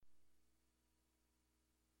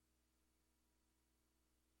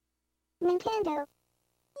Nintendo.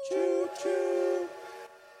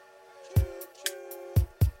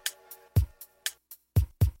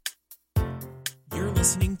 You're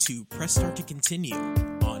listening to Press Start to Continue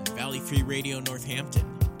on Valley Free Radio Northampton,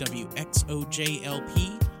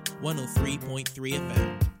 WXOJLP 103.3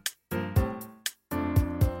 FM.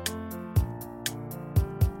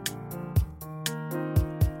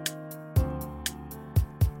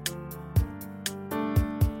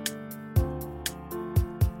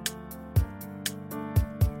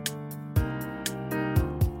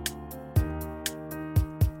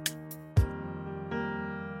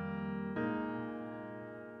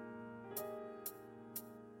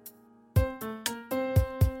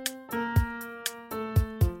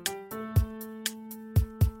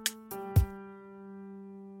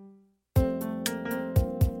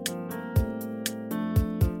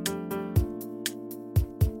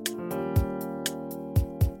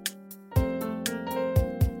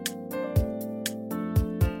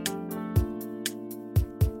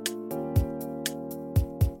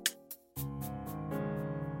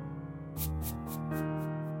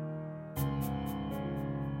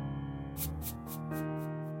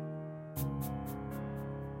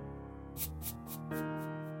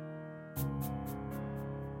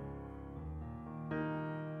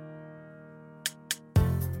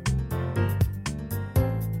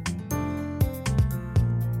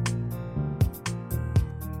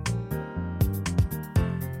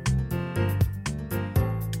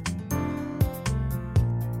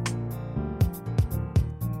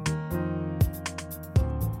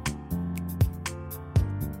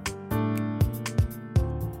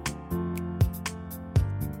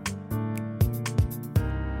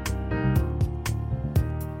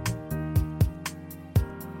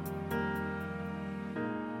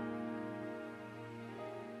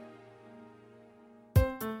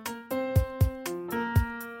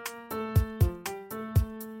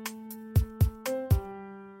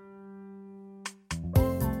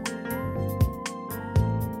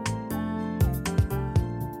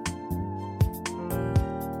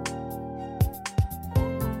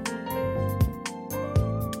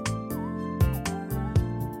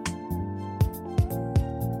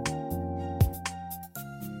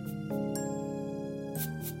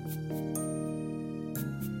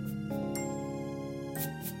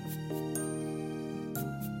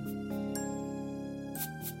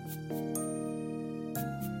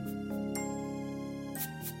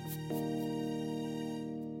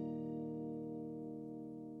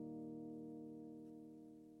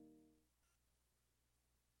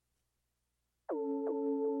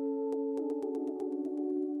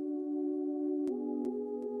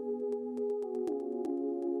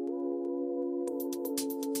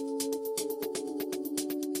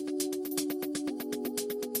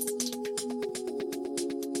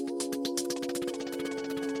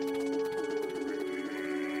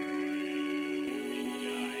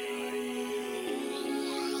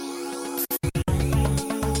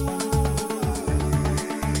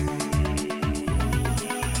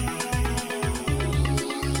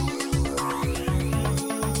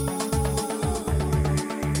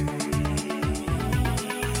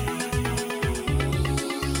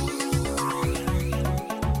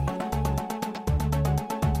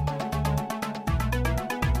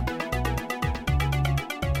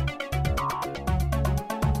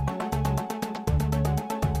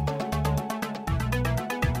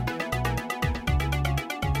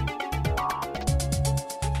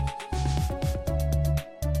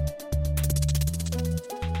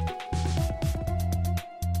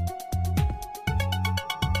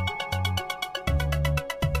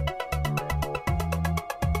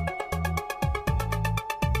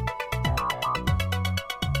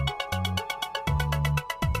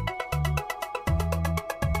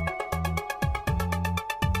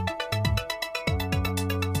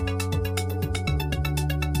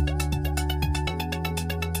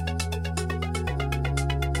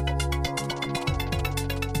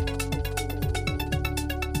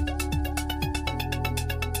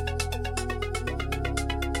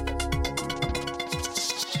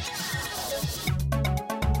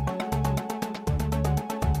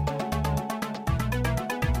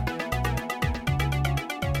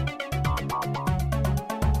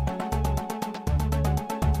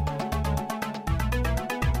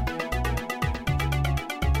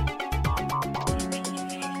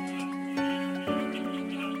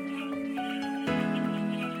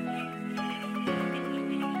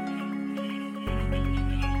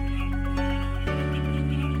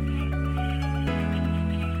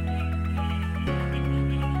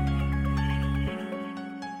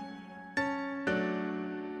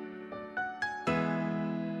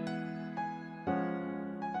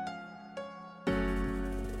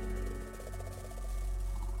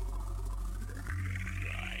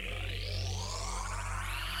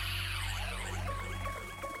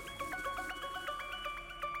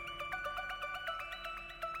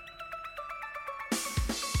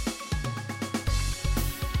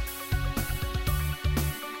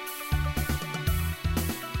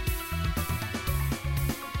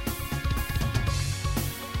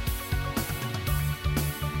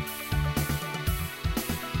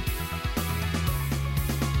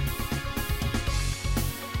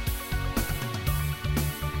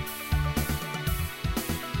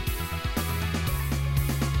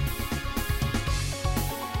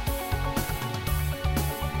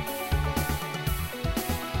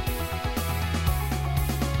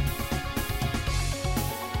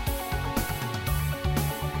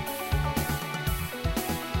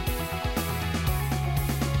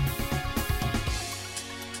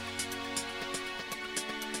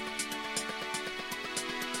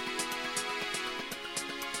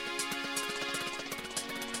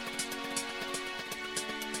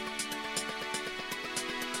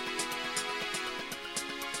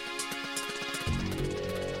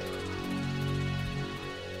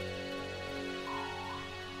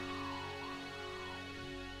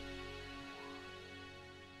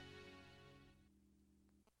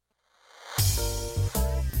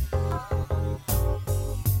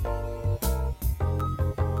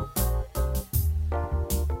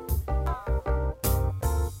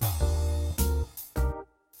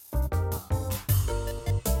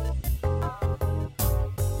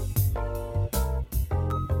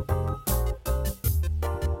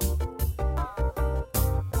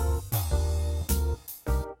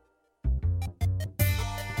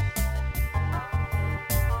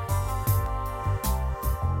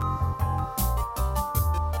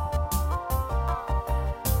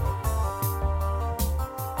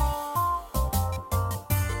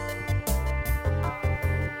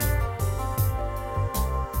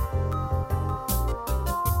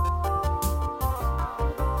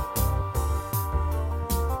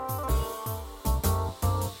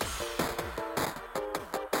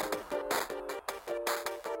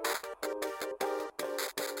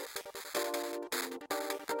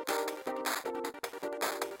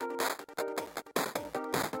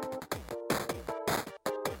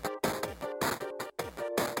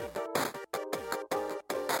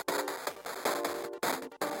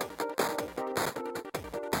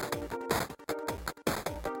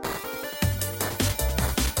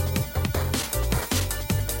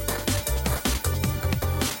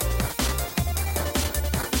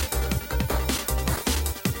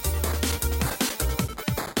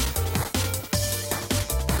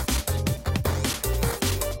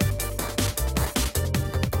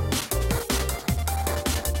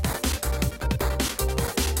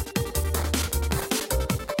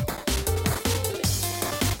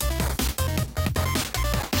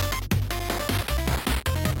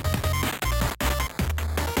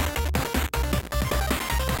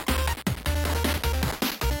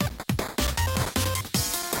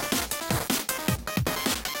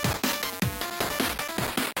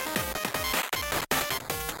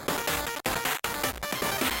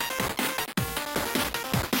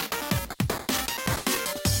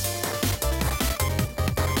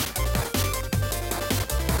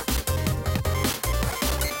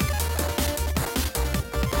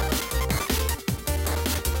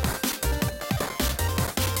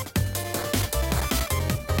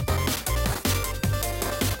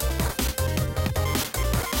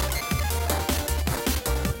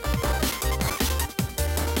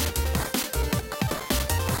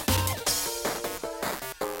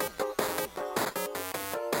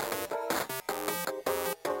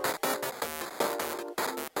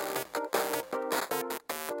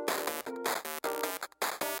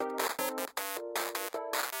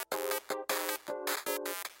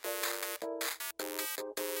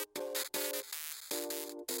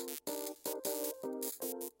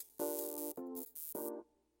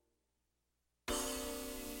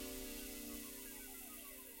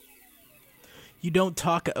 You Don't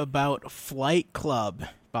Talk About Flight Club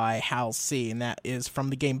by Hal C, and that is from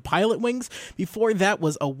the game Pilot Wings. Before that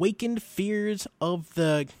was Awakened Fears of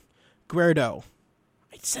the Guerdo.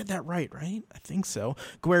 I said that right? I think so.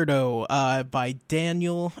 Guerdo by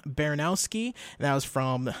Daniel Baranowski, and that was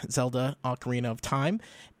from Zelda Ocarina of Time.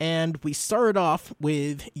 And we started off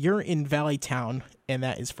with You're in Valley Town, and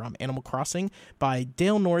that is from Animal Crossing by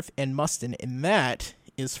Dale North and Mustin, and that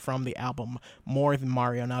is from the album More Than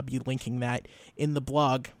Mario, and I'll be linking that in the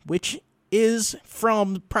blog, which is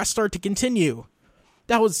from Press Start to Continue.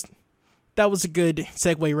 That was a good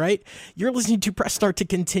segue, right? You're listening to Press Start to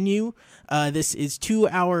Continue. This is 2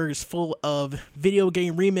 hours full of video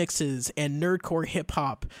game remixes and nerdcore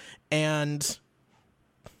hip-hop and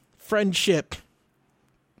friendship.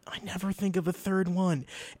 I never think of a third one.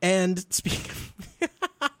 And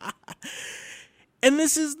and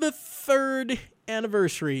this is the third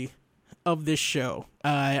anniversary of this show.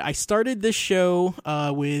 I started this show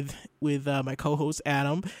with my co-host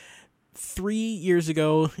Adam 3 years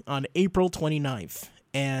ago on April 29th,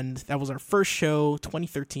 and that was our first show,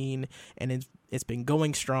 2013, and it's been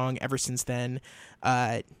going strong ever since then.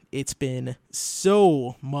 It's been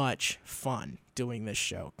so much fun doing this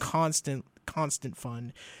show. Constant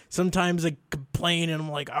fun. Sometimes I complain and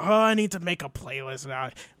I'm like, oh, I need to make a playlist now.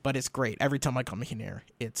 But it's great. Every time I come in here,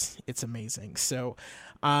 it's amazing. So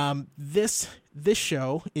this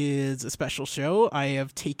show is a special show. I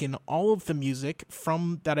have taken all of the music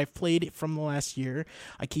that I've played from the last year.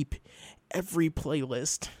 I keep every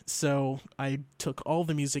playlist, so I took all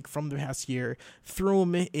the music from the past year, threw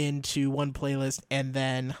them into one playlist, and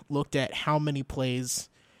then looked at how many plays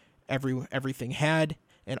everything had,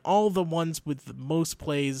 and all the ones with the most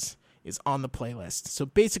plays is on the playlist. So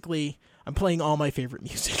basically, I'm playing all my favorite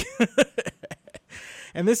music.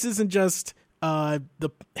 And this isn't just how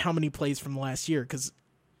many plays from the last year, because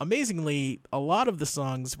amazingly, a lot of the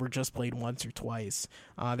songs were just played once or twice.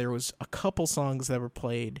 There was a couple songs that were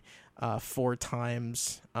played 4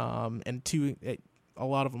 times, and a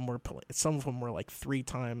lot of them were some of them were like 3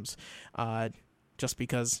 times, just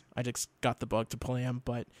because I just got the bug to play them.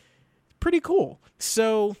 But pretty cool.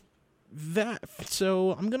 So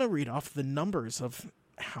I'm gonna read off the numbers of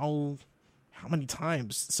how many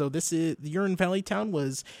times. So this is You're in Valley Town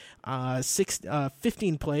was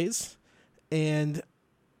 15 plays, and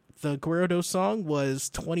the Guerdo song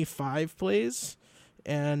was 25 plays,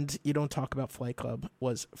 and You Don't Talk About Flight Club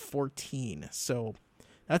was 14. So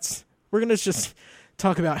we're gonna just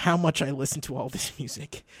talk about how much I listen to all this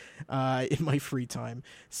music in my free time.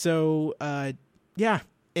 So yeah.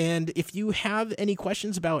 And if you have any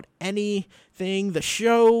questions about anything, the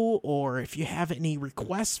show, or if you have any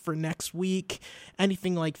requests for next week,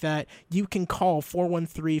 anything like that, you can call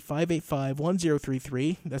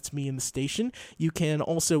 413-585-1033. That's me in the station. You can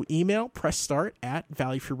also email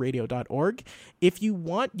pressstart@valleyfreeradio.org. If you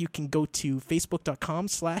want, you can go to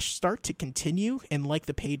facebook.com/start-to-continue and like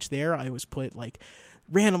the page there. I always put like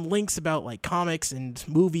random links about like comics and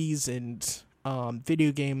movies and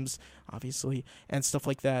video games, obviously, and stuff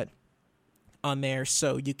like that on there,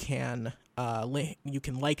 so you can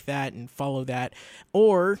like that and follow that,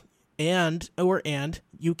 or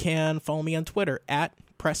you can follow me on Twitter at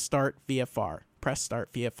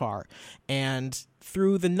PressStartVFR, and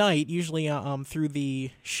through the night, usually through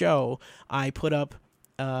the show, I put up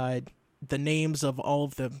the names of all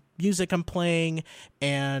of the music I'm playing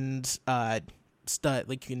and stuff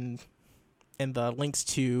like and the links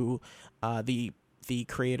to the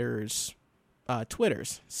creators'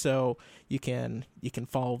 Twitters, so you can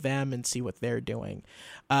follow them and see what they're doing.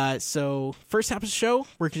 So first half of the show,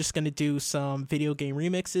 we're just gonna do some video game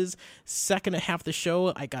remixes. Second half of the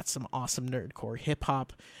show, I got some awesome nerdcore hip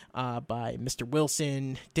hop by Mr.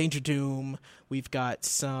 Wilson, Danger Doom. We've got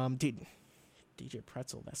some DJ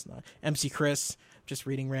Pretzel. That's not MC Chris. Just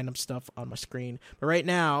reading random stuff on my screen. But right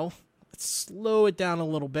now, let's slow it down a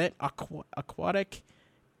little bit. Aquatic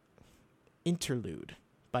Interlude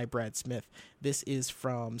by Brad Smith. This is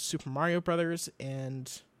from Super Mario Brothers,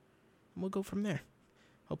 and we'll go from there.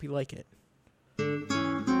 Hope you like it.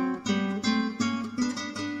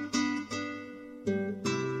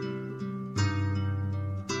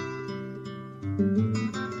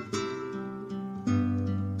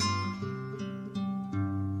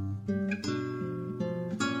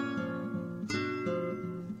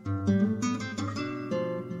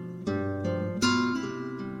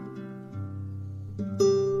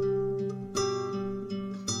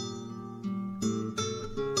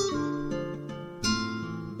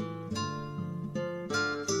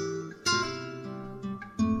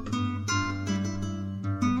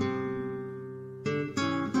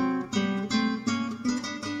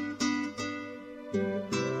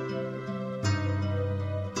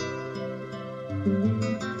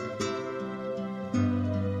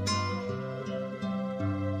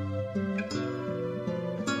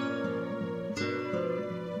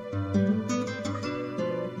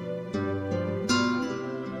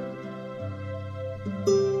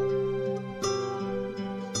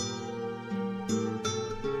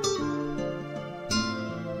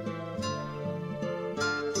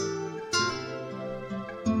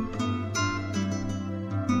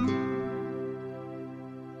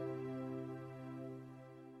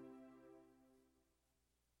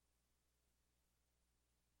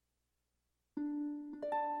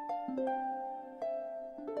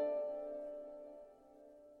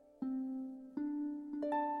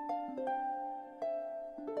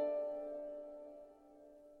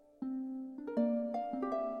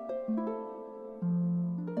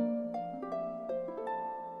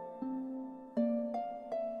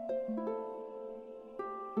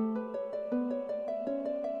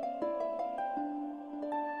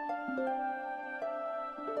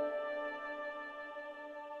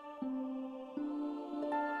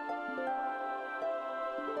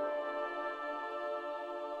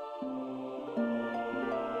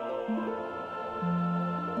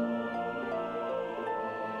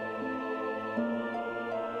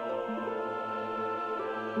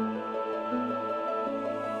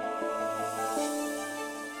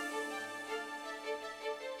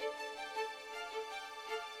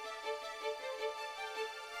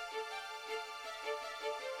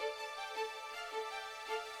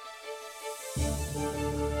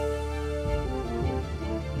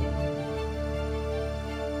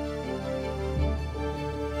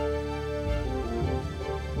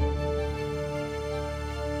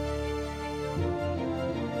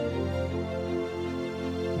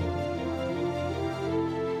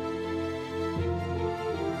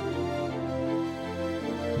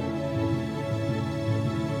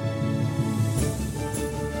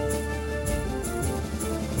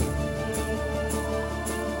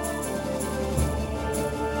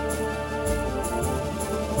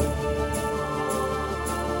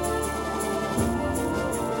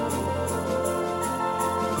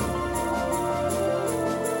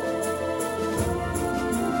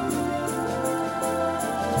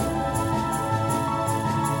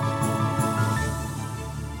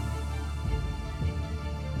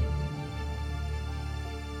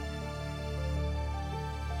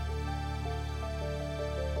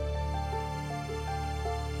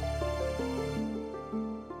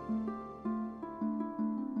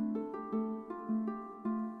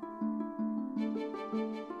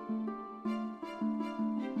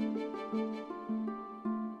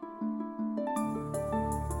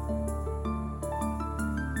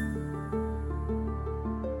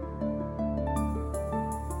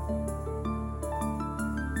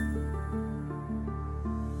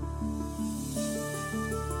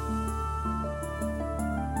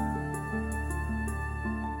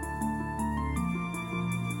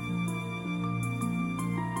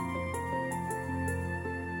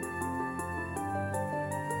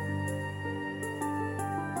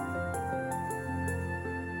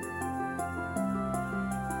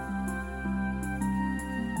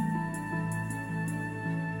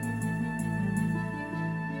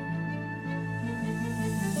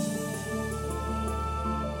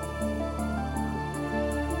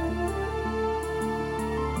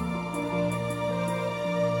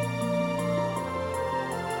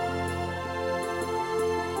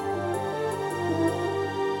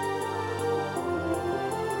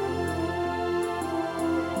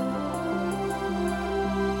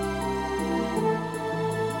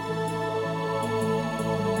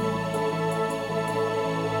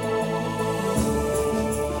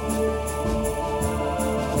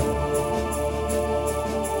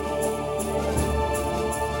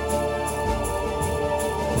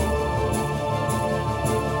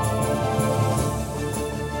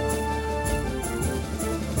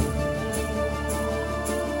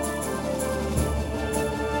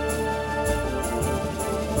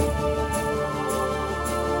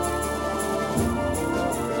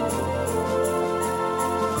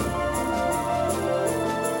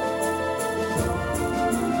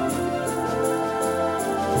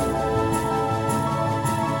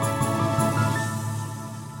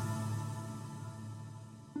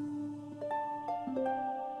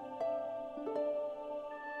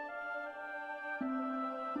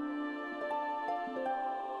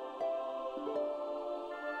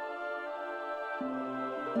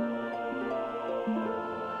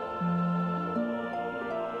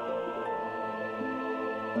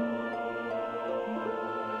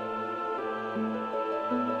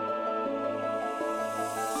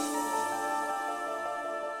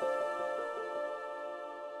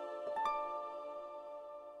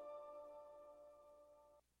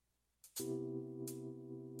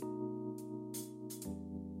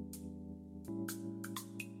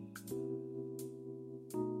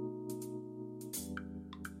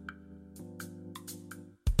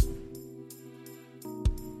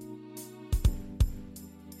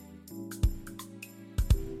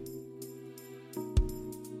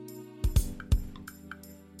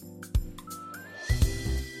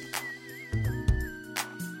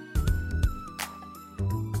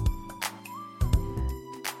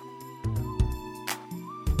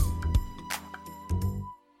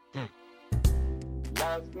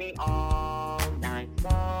 love me all night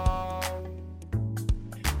long.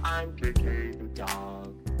 I'm KK the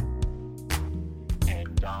dog,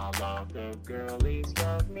 and all of the girlies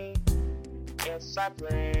love me. Yes, I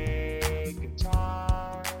play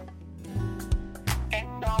guitar,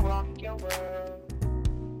 and I'll rock your world.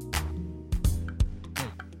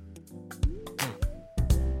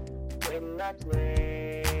 When I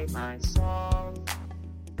play my song,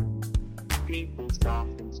 people stop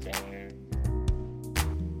and stare.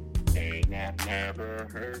 They have never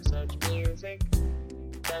heard such music,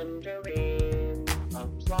 thundering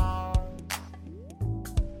applause.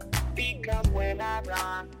 Because when I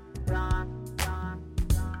rock, rock, rock,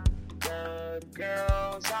 rock, the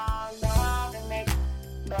girls are loving it,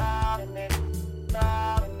 loving it,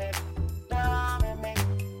 loving it, loving it,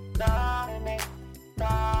 loving it,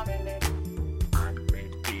 loving it. I'm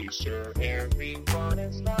pretty sure everyone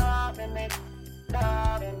is loving it,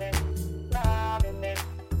 loving it, loving it,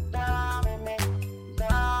 loving it,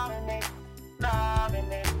 loving it,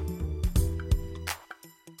 loving it.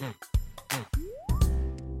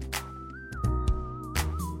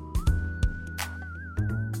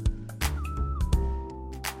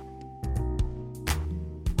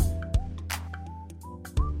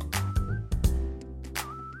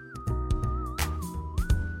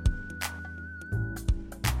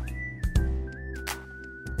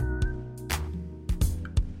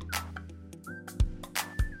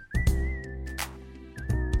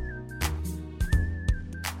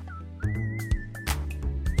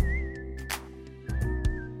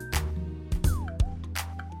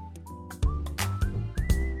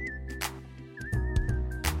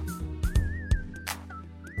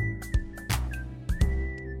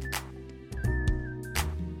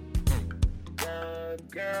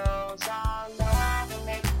 Girls are loving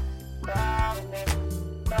it, loving it,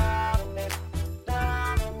 loving it,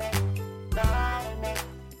 loving it, loving it,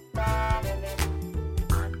 loving it.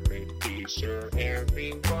 I'm pretty sure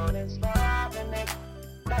everyone is loving it,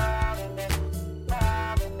 loving it,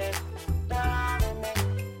 loving it, loving it,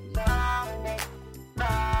 loving it,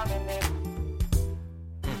 loving it.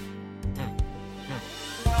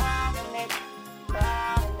 Loving it,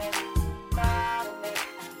 loving it, loving it,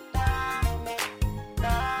 loving it.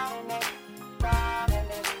 Loving it, loving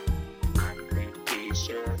it. I'm pretty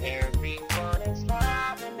sure everyone is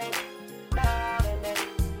loving it, loving it,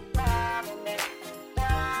 loving it,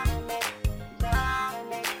 loving it,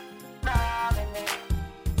 loving it, loving it.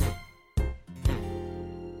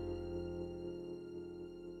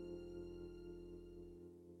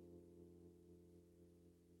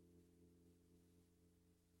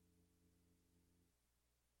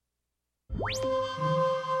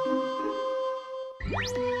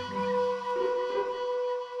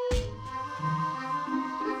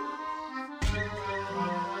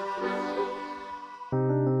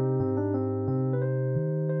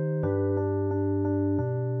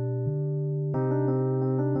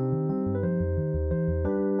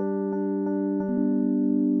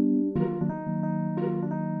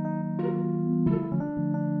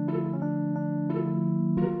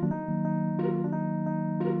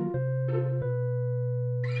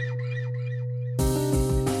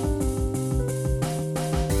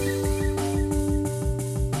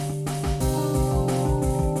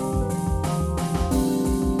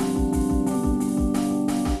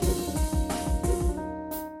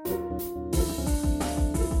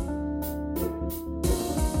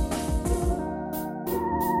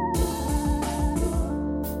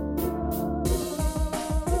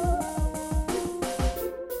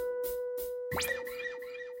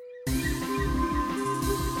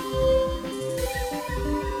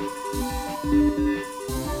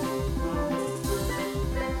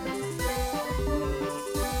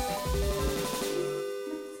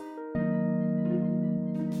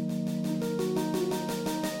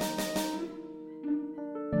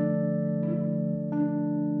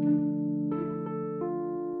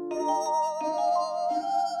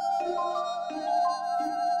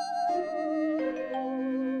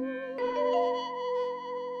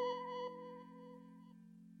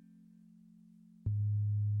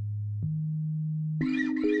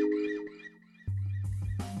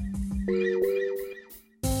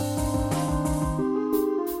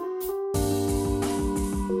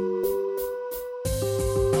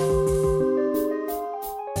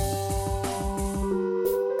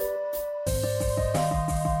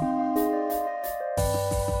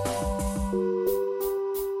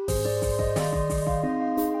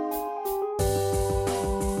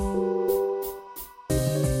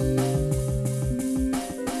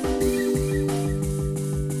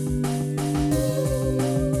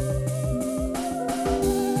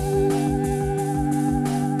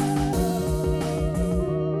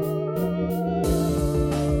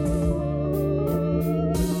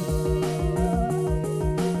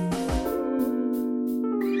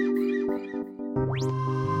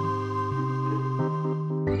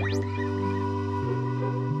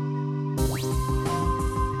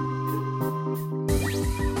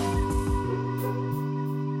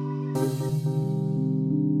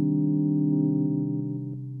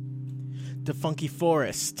 Funky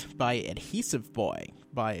Forest by Adhesive Boy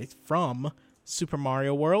from Super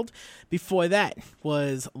Mario World. Before that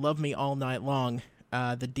was Love Me All Night Long,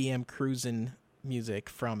 the DM Cruisin' music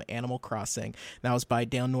from Animal Crossing. That was by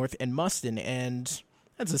Down North and Mustin, and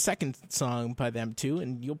that's the second song by them too,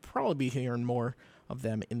 and you'll probably be hearing more of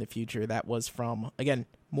them in the future. That was from, again,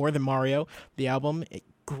 More Than Mario, the album.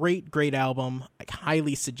 Great album. I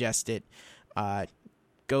highly suggest it.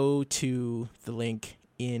 Go to the link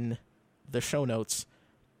in the show notes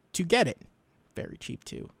to get it. Very cheap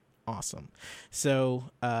too. Awesome.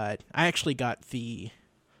 So I actually got the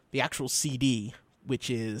actual CD, which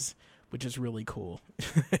is really cool.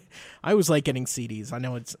 I always like getting CDs. I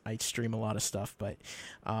know I stream a lot of stuff, but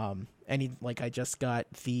I just got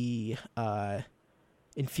the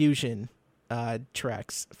Infusion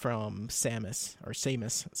tracks from Samus,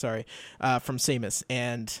 from Samus,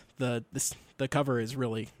 and the cover is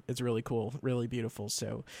really cool, really beautiful.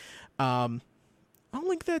 So I'll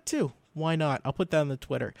link that too. Why not? I'll put that on the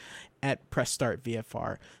Twitter at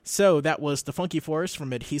PressStartVFR. So that was The Funky Forest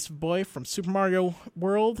from Adhesive Boy from Super Mario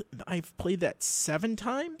World. I've played that 7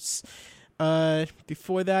 times.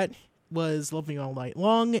 Before that was Love Me All Night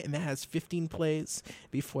Long, and that has 15 plays.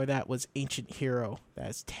 Before that was Ancient Hero, that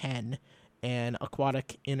has 10. And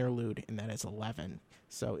Aquatic Interlude, and that is 11.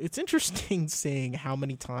 So it's interesting seeing how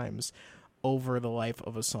many times over the life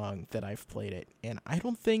of a song that I've played it. And I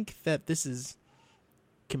don't think that this is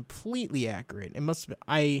completely accurate. It must be,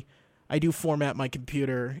 I do format my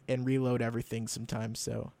computer and reload everything sometimes,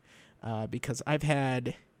 so because I've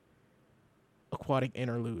had Aquatic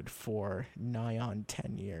Interlude for nigh on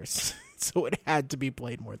 10 years. So it had to be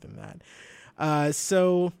played more than that.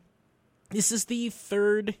 So this is the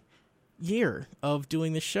 3rd year of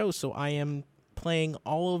doing this show, so I am playing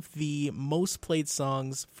all of the most played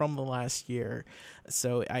songs from the last year.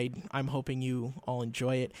 So I'm hoping you all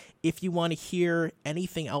enjoy it. If you want to hear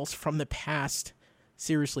anything else from the past,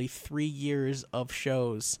 seriously, 3 years of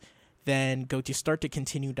shows, then go to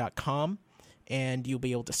starttocontinue.com and you'll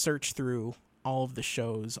be able to search through all of the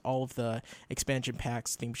shows, all of the expansion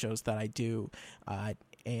packs, theme shows that I do,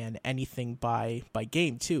 and anything by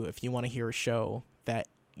game too. If you want to hear a show that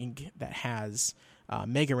has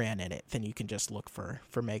Mega Ran in it, then you can just look for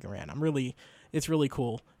Mega Ran. It's really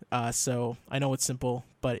cool. So I know it's simple,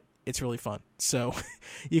 but it's really fun. So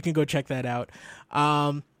you can go check that out.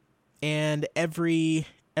 And every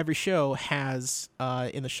show has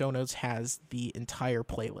in the show notes has the entire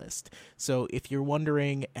playlist. So if you're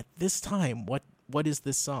wondering at this time what is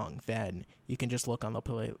this song, then you can just look on the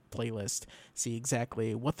playlist, see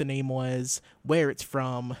exactly what the name was, where it's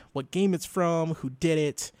from, what game it's from, who did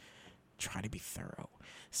it. Try to be thorough.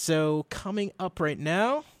 So coming up right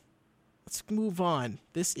now, let's move on.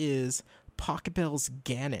 This is Pokebell's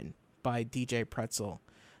Ganon by DJ Pretzel.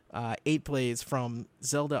 8 plays from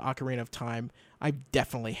Zelda Ocarina of Time. I've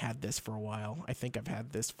definitely had this for a while. I think I've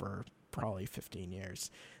had this for probably 15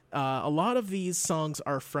 years. A lot of these songs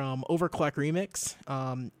are from Overclock Remix.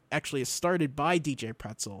 Actually, it started by DJ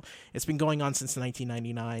Pretzel. It's been going on since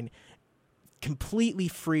 1999. Completely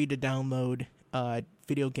free to download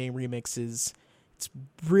video game remixes. It's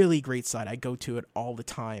really great site. I go to it all the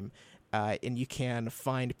time. And you can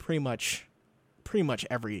find pretty much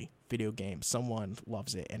every video game. Someone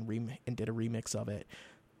loves it and did a remix of it.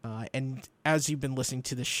 And as you've been listening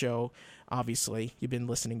to this show, obviously, you've been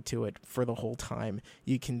listening to it for the whole time.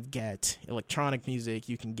 You can get electronic music,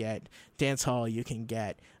 you can get dancehall, you can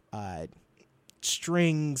get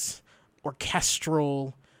strings,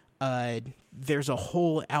 orchestral. There's a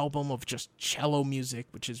whole album of just cello music,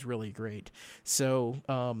 which is really great. So,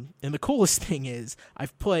 and the coolest thing is,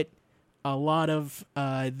 I've put a lot of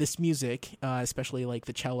this music, especially like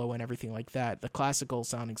the cello and everything like that, the classical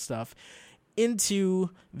sounding stuff, into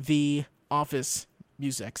the Office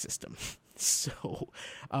music system. So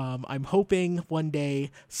I'm hoping one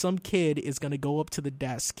day some kid is going to go up to the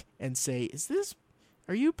desk and say,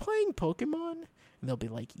 are you playing Pokemon? And they'll be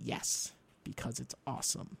like, yes, because it's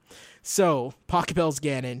awesome. So Pokebell's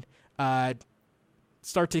Ganon,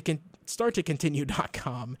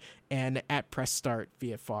 starttocontinue.com and at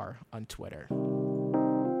PressStartVFR on Twitter.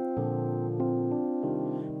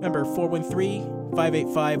 Remember,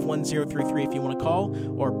 413-585-1033 if you want to call,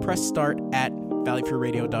 or press start at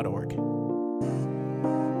valleyfreeradio.org.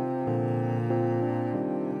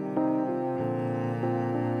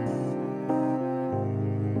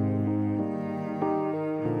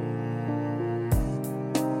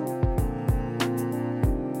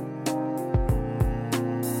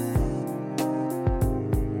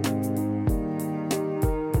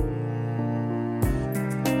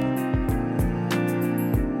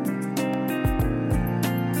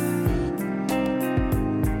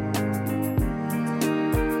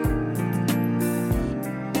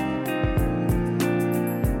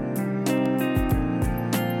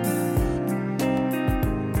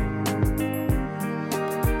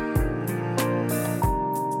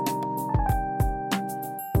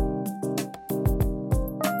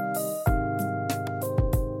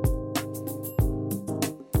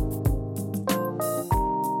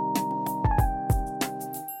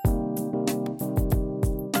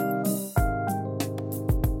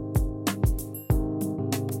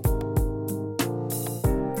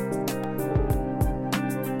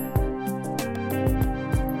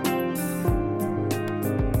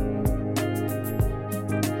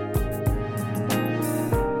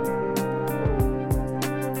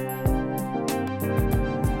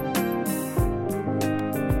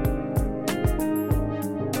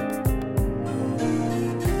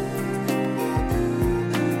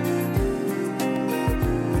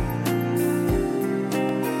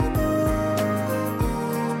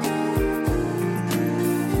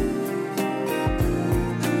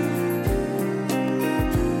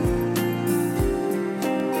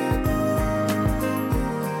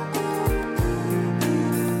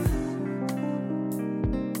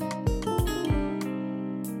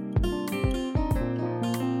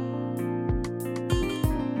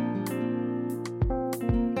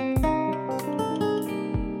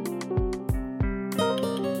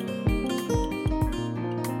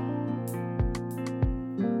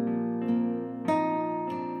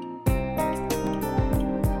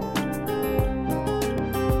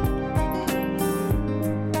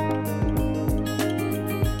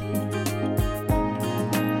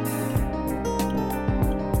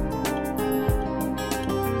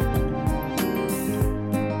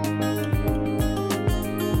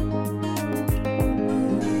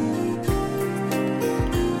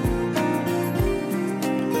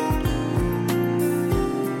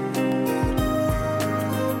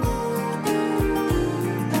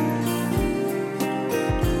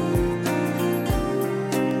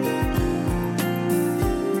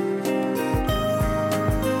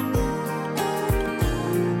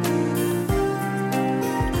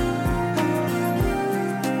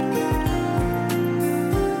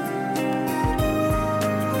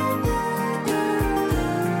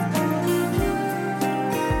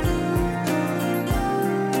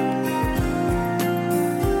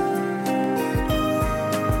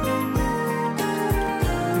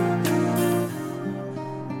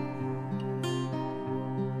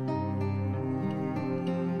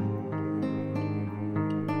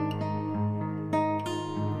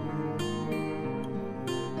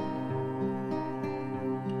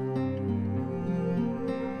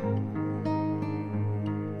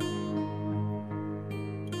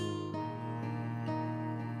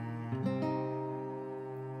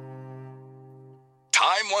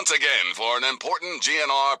 Time once again for an important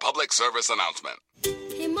GNR public service announcement.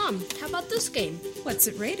 Hey, Mom, how about this game? What's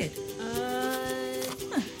it rated?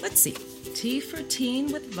 Let's see. T for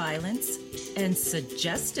teen with violence and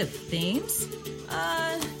suggestive themes?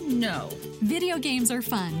 No. Video games are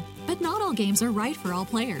fun, but not all games are right for all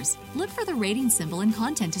players. Look for the rating symbol in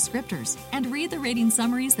content descriptors and read the rating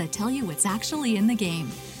summaries that tell you what's actually in the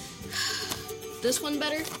game. This one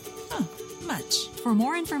better? Much. For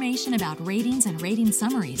more information about ratings and rating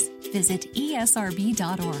summaries, visit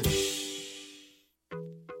esrb.org.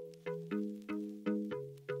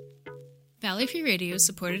 Valley Free Radio is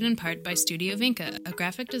supported in part by Studio Vinca, a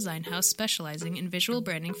graphic design house specializing in visual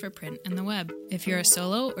branding for print and the web. If you're a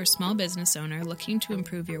solo or small business owner looking to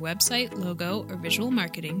improve your website, logo, or visual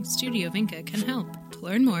marketing, Studio Vinca can help. To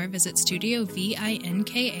learn more, visit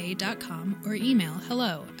studiovinka.com or email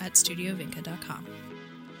hello@studiovinca.com.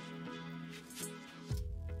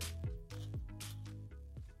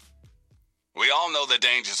 We all know the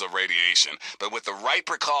dangers of radiation, but with the right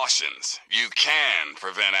precautions, you can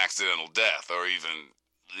prevent accidental death or even,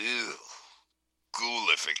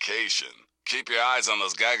 ghoulification. Keep your eyes on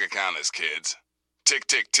those Geiger counters, kids. Tick,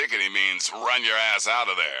 tick, tickety means run your ass out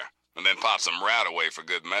of there, and then pop some rat away for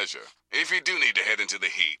good measure. If you do need to head into the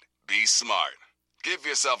heat, be smart. Give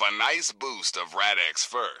yourself a nice boost of Rad-X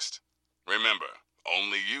first. Remember,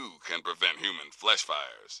 only you can prevent human flesh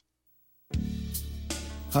fires.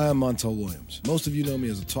 Hi, I'm Montel Williams. Most of you know me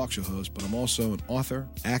as a talk show host, but I'm also an author,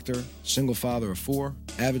 actor, single father of 4,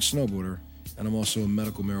 avid snowboarder, and I'm also a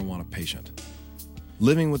medical marijuana patient.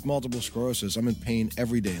 Living with multiple sclerosis, I'm in pain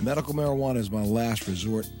every day. Medical marijuana is my last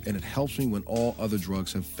resort, and it helps me when all other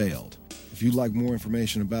drugs have failed. If you'd like more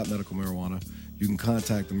information about medical marijuana, you can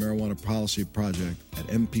contact the Marijuana Policy Project at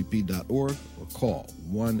mpp.org or call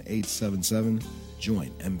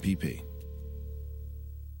 1-877-JOIN-MPP.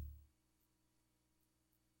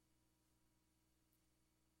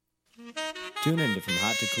 Tune in to From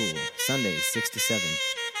Hot to Cool, Sundays 6 to 7,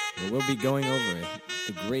 where we'll be going over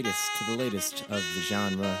the greatest to the latest of the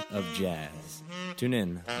genre of jazz. Tune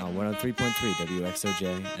in on 103.3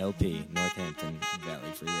 WXOJ LP, Northampton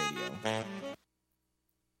Valley Free Radio.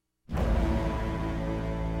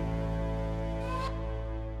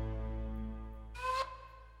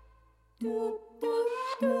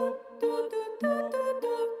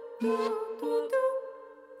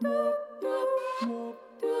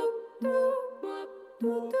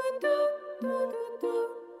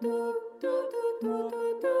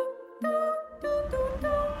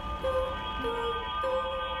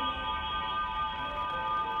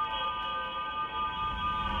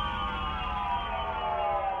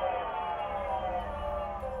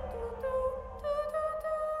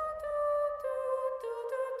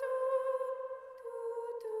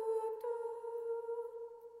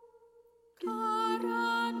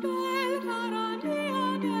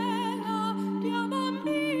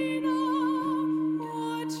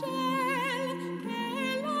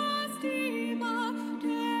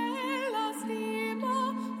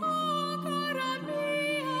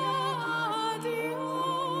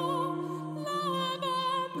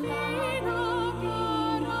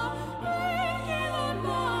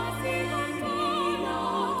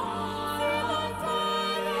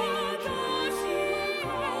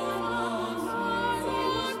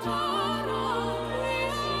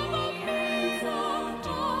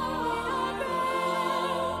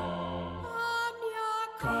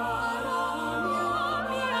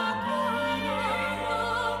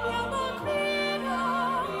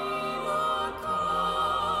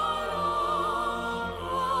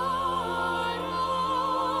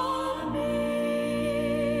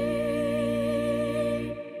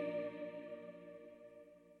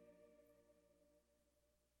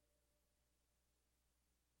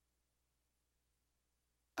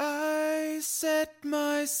 Set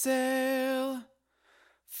my sail,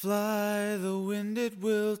 fly the wind, it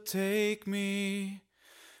will take me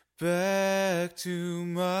back to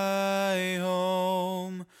my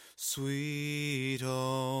home, sweet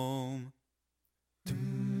home.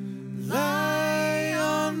 Lie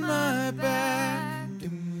on my back,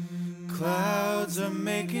 clouds are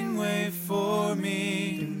making way for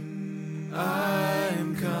me,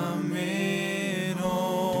 I'm coming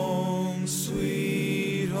home,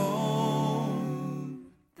 sweet home.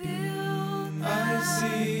 I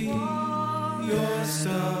see your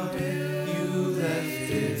star, you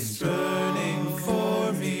left it burning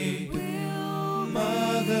for me.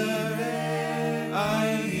 Mother,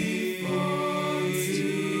 I'm here.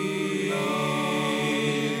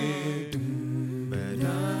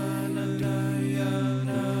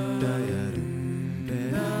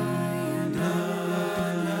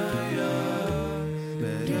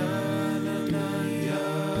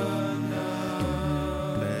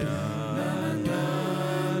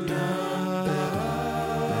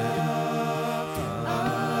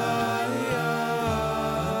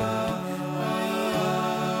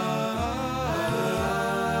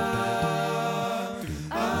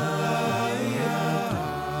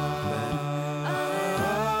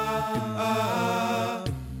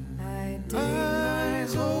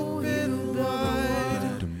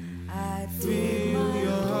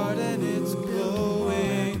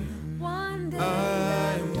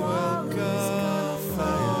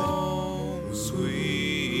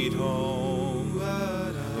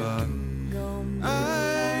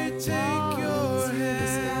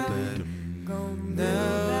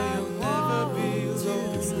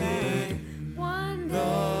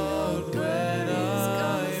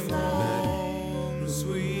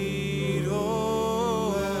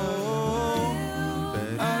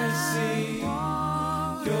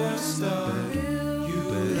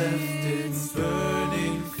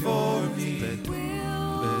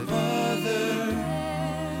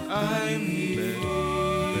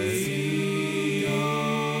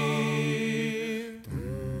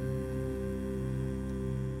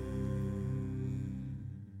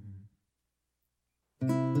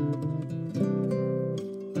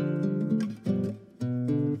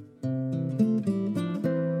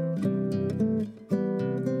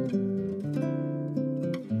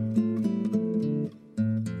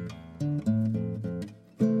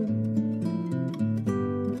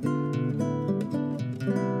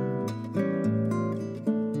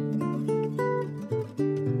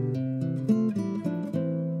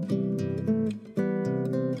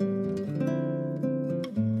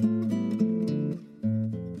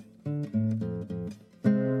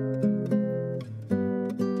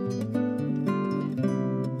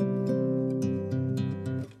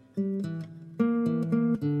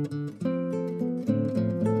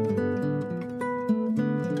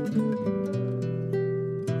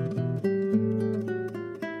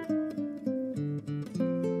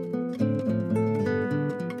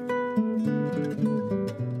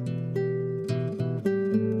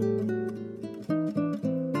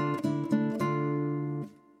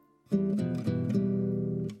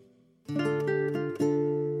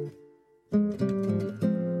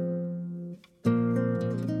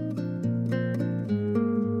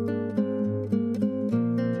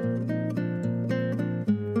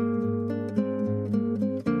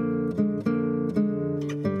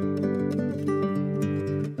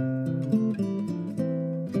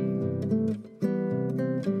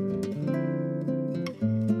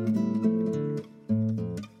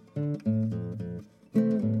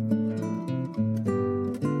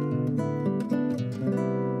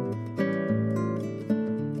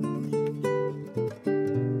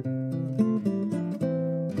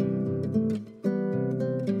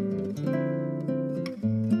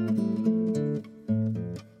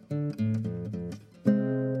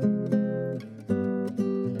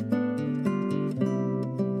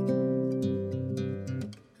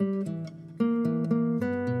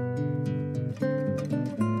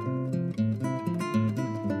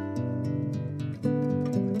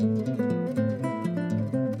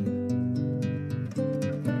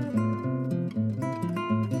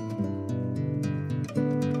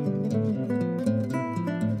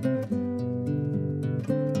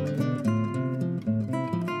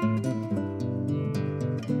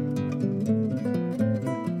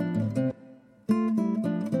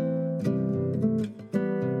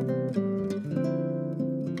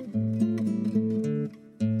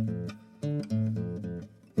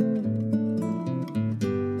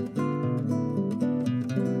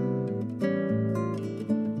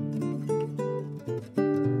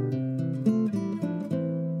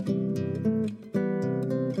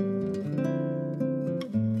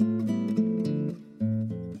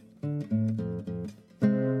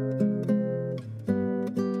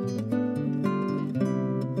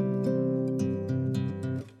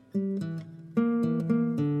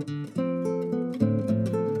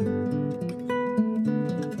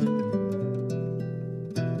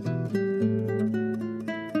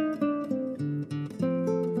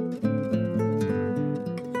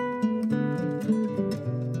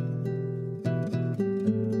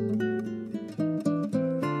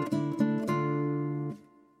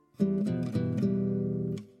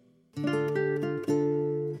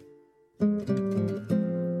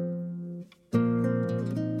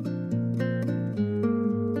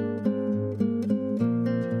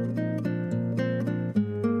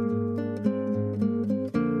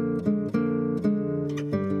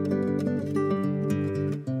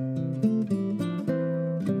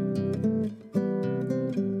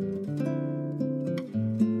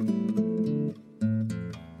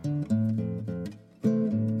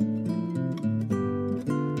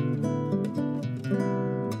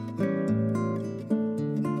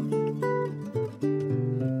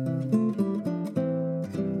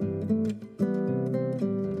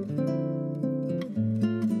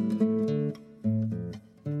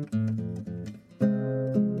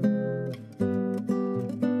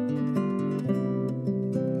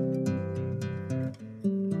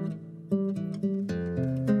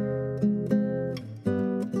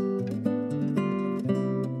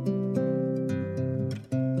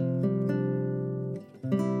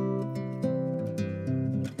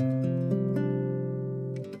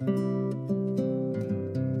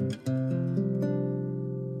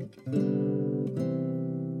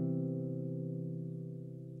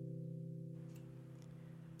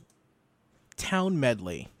 Town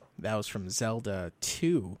Medley. That was from Zelda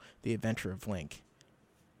 2, The Adventure of Link.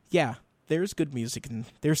 Yeah, there's good music, and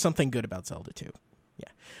there's something good about Zelda 2. Yeah,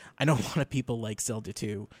 I know a lot of people like Zelda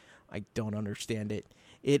 2. I don't understand it.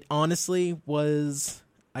 It honestly was...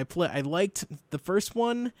 I liked the first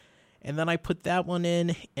one, and then I put that one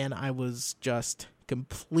in, and I was just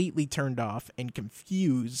completely turned off and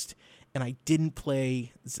confused, and I didn't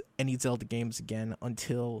play any Zelda games again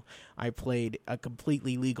until I played a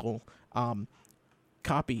completely legal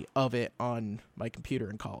copy of it on my computer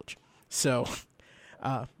in college. So,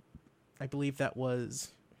 I believe that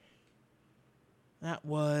was A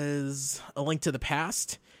Link to the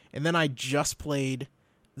Past, and then I just played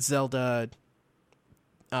Zelda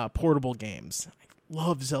portable games. I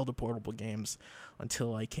love Zelda portable games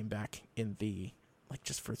until I came back in the,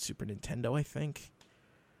 just for Super Nintendo, I think.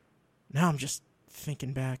 Now I'm just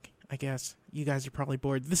thinking back, I guess. You guys are probably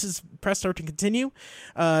bored. This is Press Start to Continue.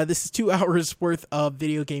 This is 2 hours worth of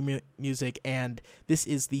video game music, and this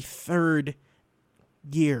is the 3rd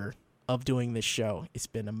year of doing this show. It's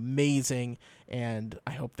been amazing, and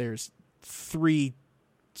I hope there's 20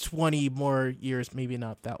 more years, maybe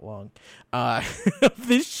not that long,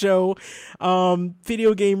 this show.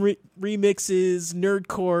 Video game remixes,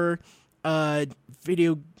 nerdcore,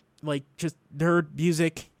 video, just nerd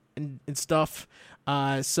music and stuff.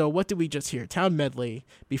 So what did we just hear? Town Medley.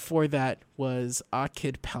 Before that was A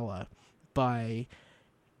Cappella by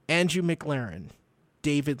Andrew McLaren,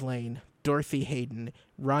 David Lane, Dorothy Hayden,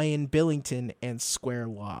 Ryan Billington, and Square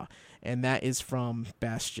Law. And that is from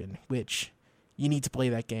Bastion, which... you need to play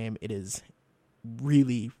that game. It is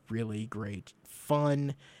really, really great.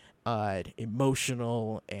 Fun,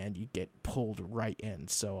 emotional, and you get pulled right in.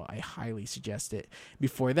 So I highly suggest it.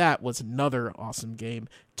 Before that was another awesome game,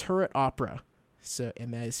 Turret Opera.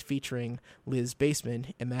 And that is featuring Liz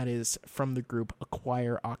Baseman, and that is from the group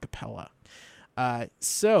Acquire Acapella.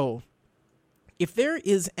 So if there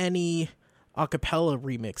is any acapella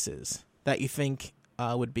remixes that you think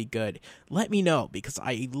would be good, let me know, because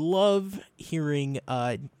I love hearing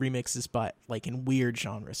remixes, but in weird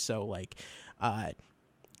genres. So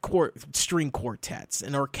string quartets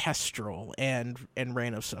and orchestral and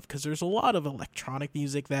random stuff, because there's a lot of electronic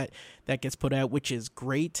music that gets put out, which is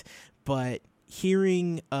great, but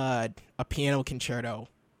hearing a piano concerto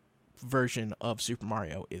version of Super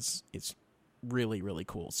Mario is really, really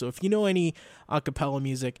cool. So if you know any acapella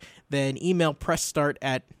music, then email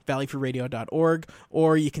pressstart@valleyfreeradio.org,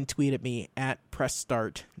 or you can tweet at me at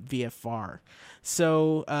pressstartvfr.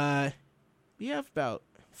 So we have about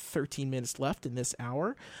 13 minutes left in this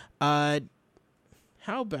hour. How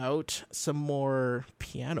about some more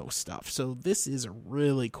piano stuff? So this is a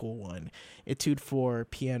really cool one. Etude for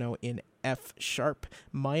piano in F sharp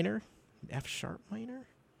minor. F sharp minor?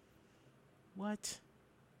 What?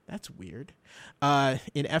 That's weird.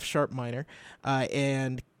 In F sharp minor.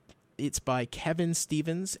 And it's by Kevin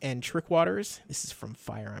Stevens and Trickwaters. This is from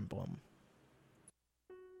Fire Emblem.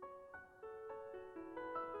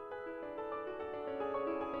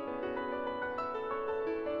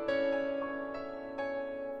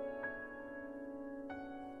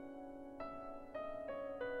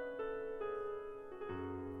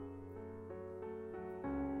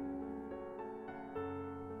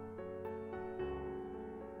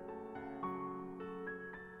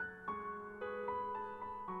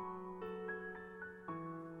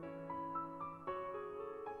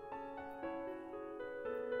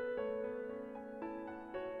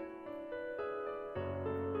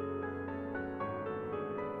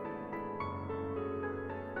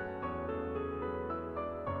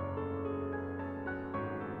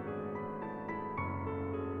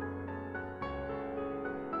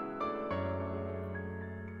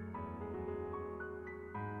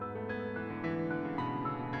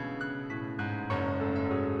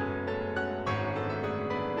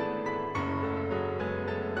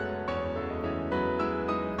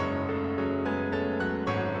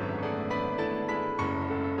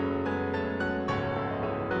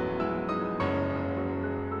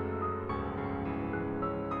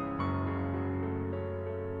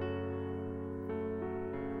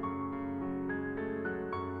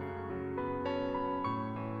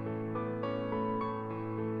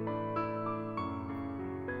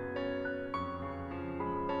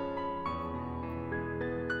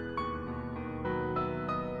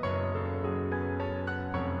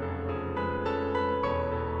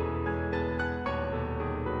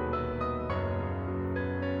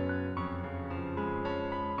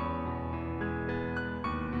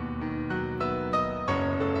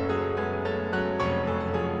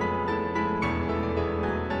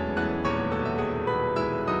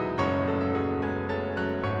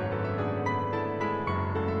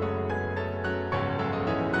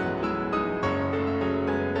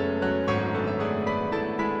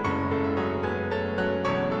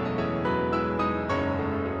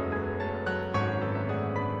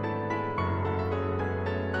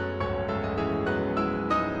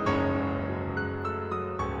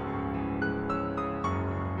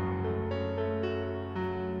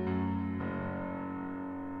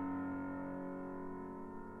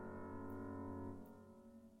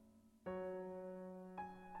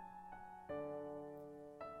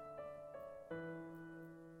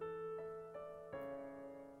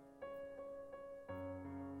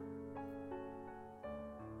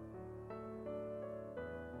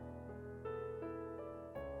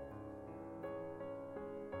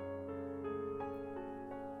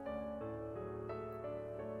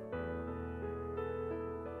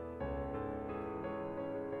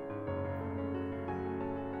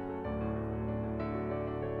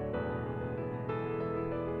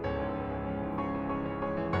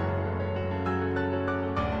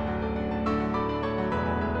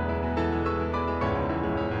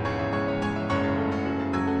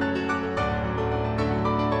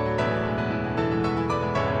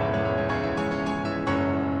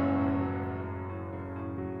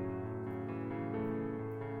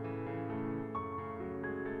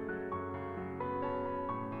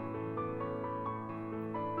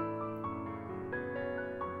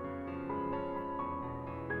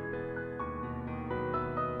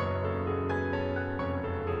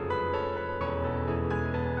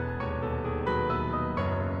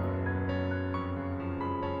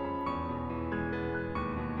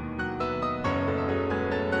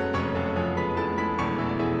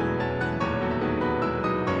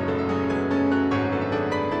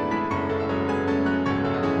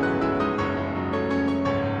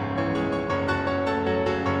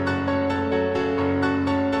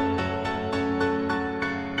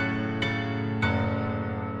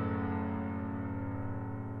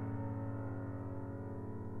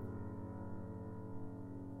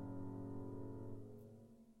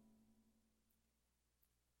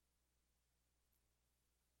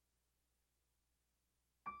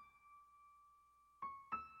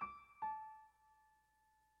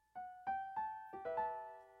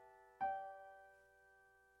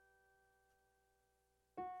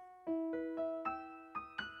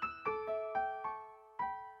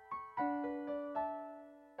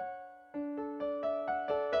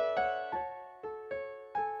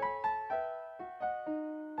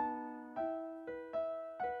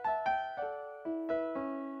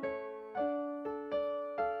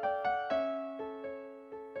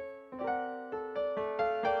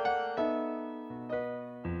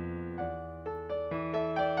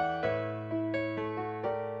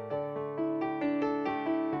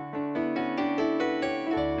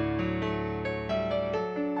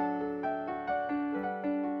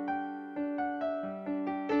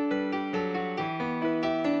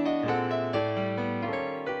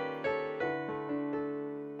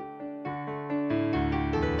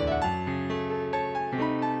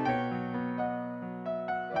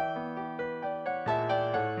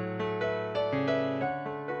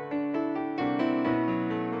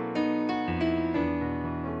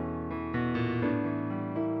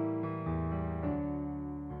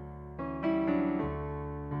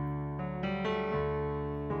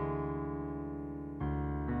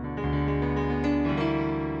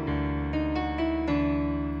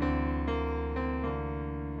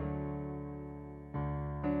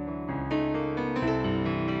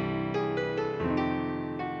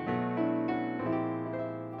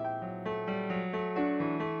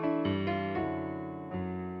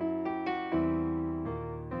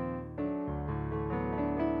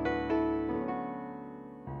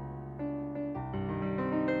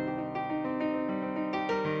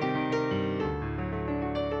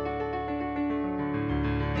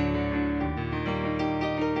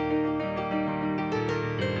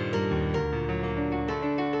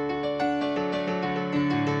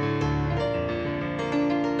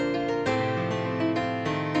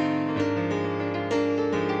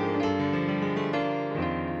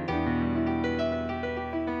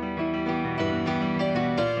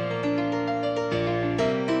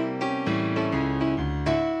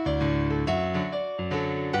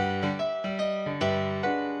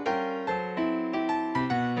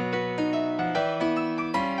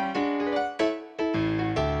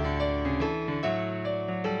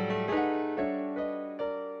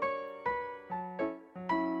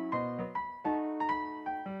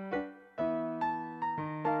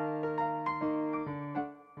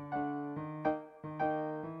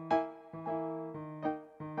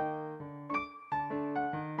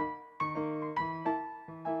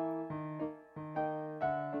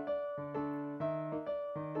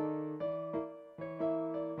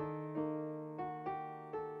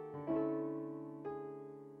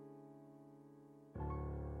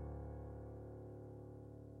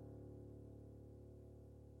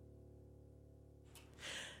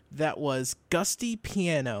 That was Gusty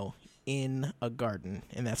Piano in a Garden,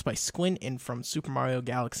 and that's by Squint and from Super Mario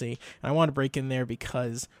Galaxy. And I want to break in there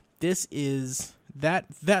because this is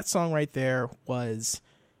that song right there is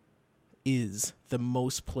the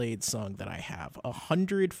most played song that I have.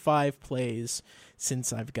 105 plays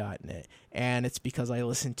since I've gotten it, and it's because I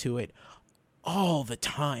listen to it all the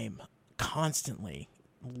time, constantly.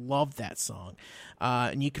 Love that song.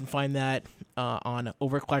 And you can find that on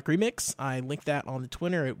Overclock Remix. I linked that on the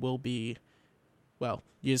Twitter. It will be, well,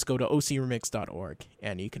 you just go to ocremix.org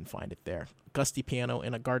and you can find it there. Gusty Piano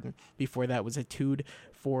in a Garden. Before that was Etude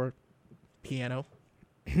for Piano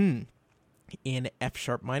in F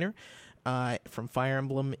sharp minor from Fire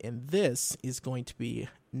Emblem. And this is going to be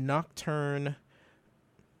Nocturne.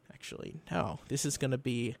 Actually, no, this is going to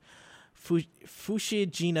be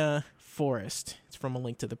Fushigina Forest. It's from A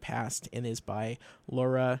Link to the Past and is by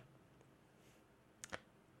Laura.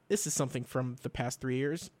 This is something from the past 3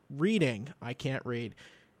 years. Reading. I can't read.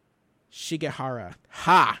 Shigehara.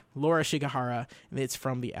 Laura Shigehara. And it's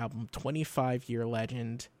from the album 25-Year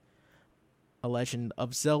Legend. A Legend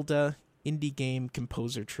of Zelda indie game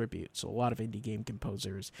composer tribute. So a lot of indie game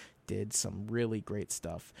composers did some really great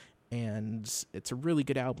stuff. And it's a really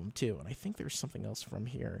good album, too. And I think there's something else from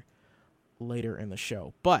here later in the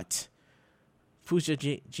show. But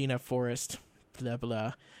Fushigina Forest, blah,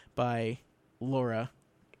 blah, by Laura.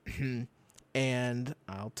 And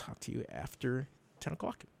I'll talk to you after 10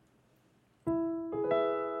 o'clock.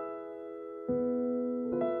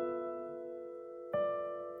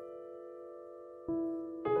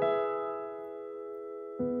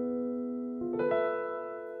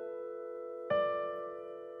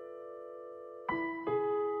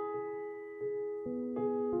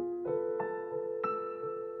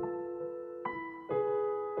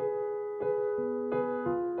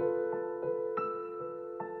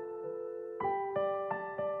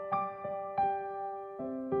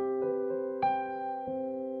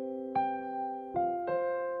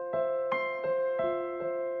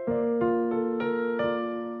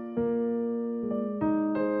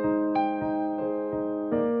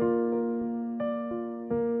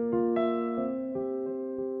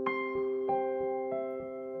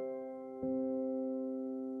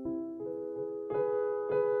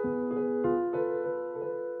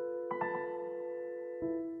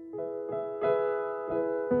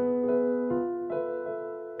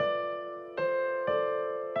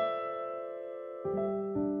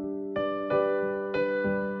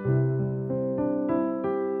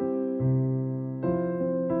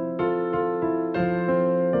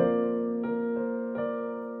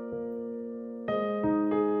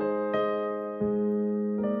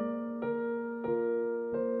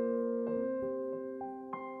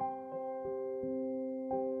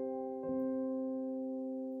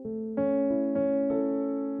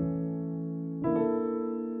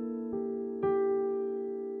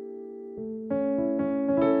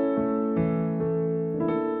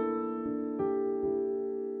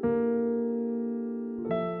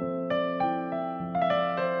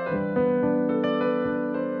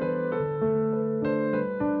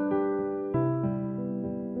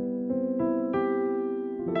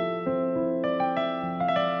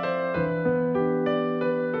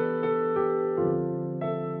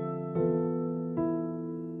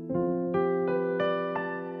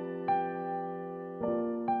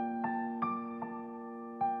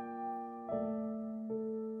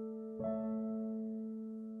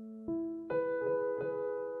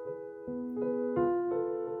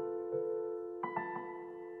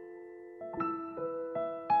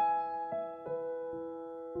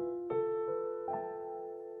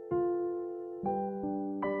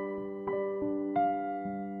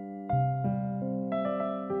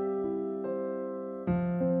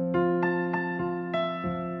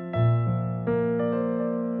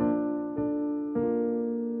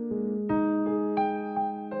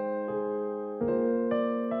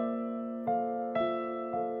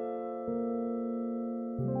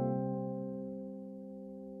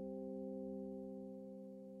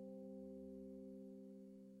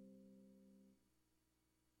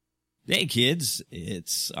 Hey kids,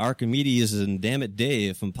 it's Archimedes and Dammit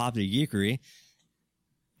Dave from Popular Geekery.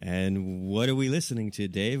 And what are we listening to,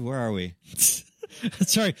 Dave? Where are we?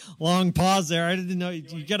 Sorry, long pause there. I didn't know.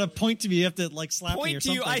 You got to point to me. You have to like slap me or Point to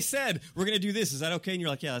something. you. I said, we're going to do this. Is that okay? And you're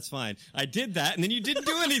like, yeah, that's fine. I did that, and then you didn't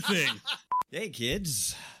do anything. Hey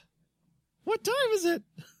kids. What time is it?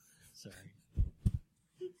 Sorry.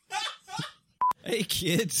 Hey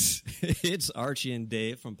kids, it's Archie and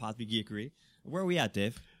Dave from Popular Geekery. Where are we at,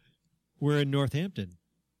 Dave? We're in Northampton.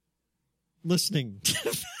 Listening.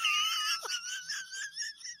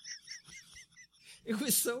 It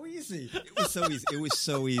was so easy. It was so easy. It was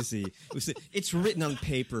so easy. It's written on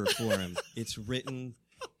paper for him. It's written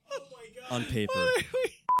on paper.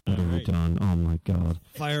 Right. Oh my God.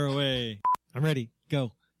 Fire away. I'm ready.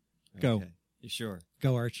 Go. Go. Okay. You sure?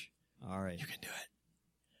 Go, Arch. All right. You can do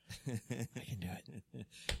it. I can do it.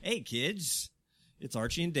 Hey, kids. It's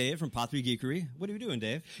Archie and Dave from Pot 3 Geekery. What are you doing,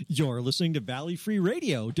 Dave? You're listening to Valley Free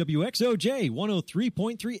Radio, WXOJ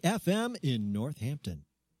 103.3 FM in Northampton,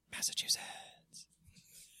 Massachusetts.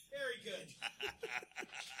 Very good.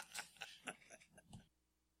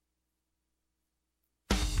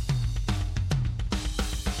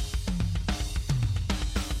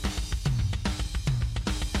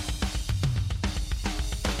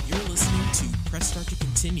 You're listening to Press Start to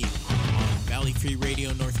Continue on Valley Free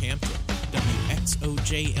Radio Northampton,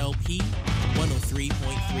 WXOJLP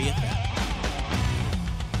 103.3 FM.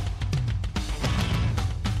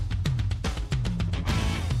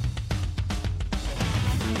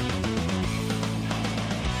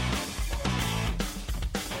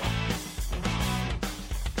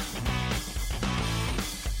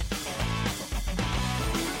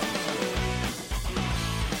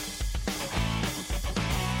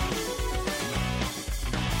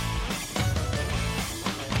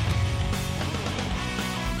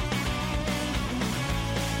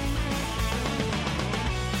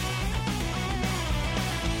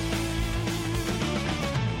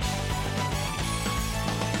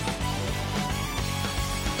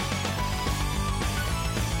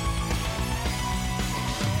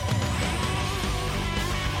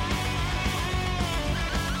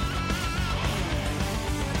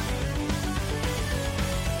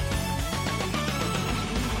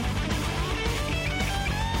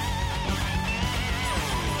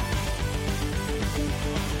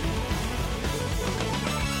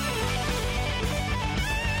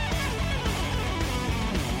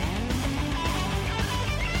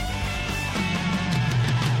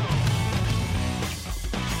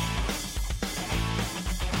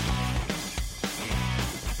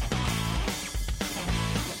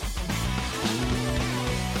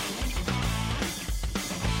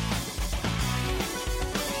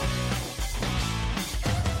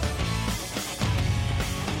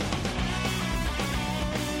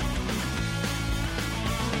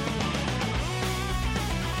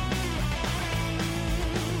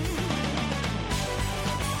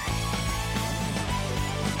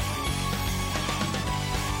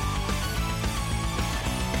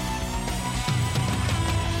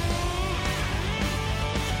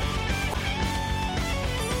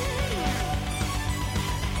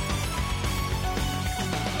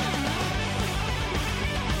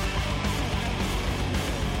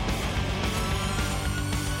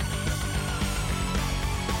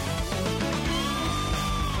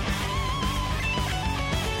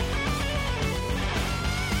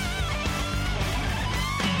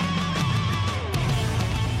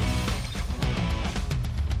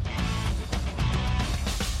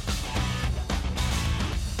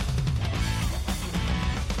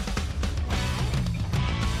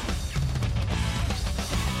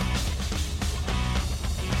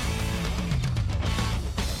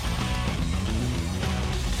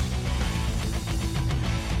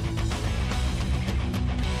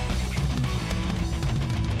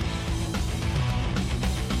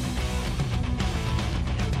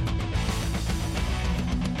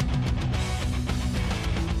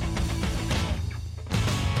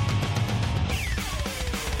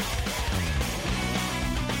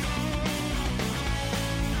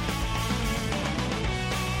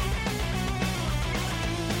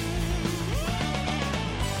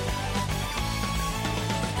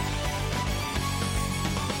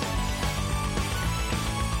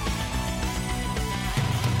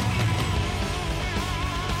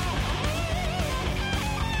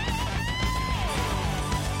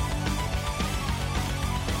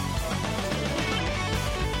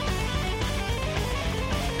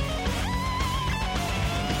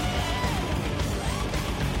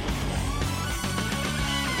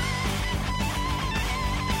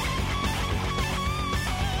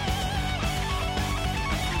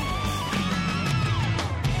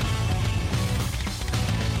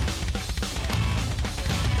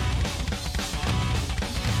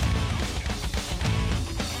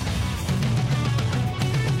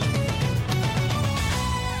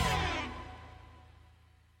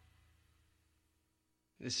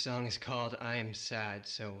 This song is called I Am Sad,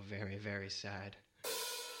 so very, very sad.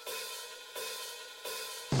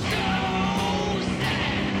 So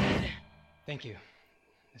sad! Thank you.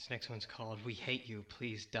 This next one's called We Hate You,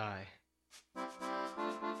 Please Die.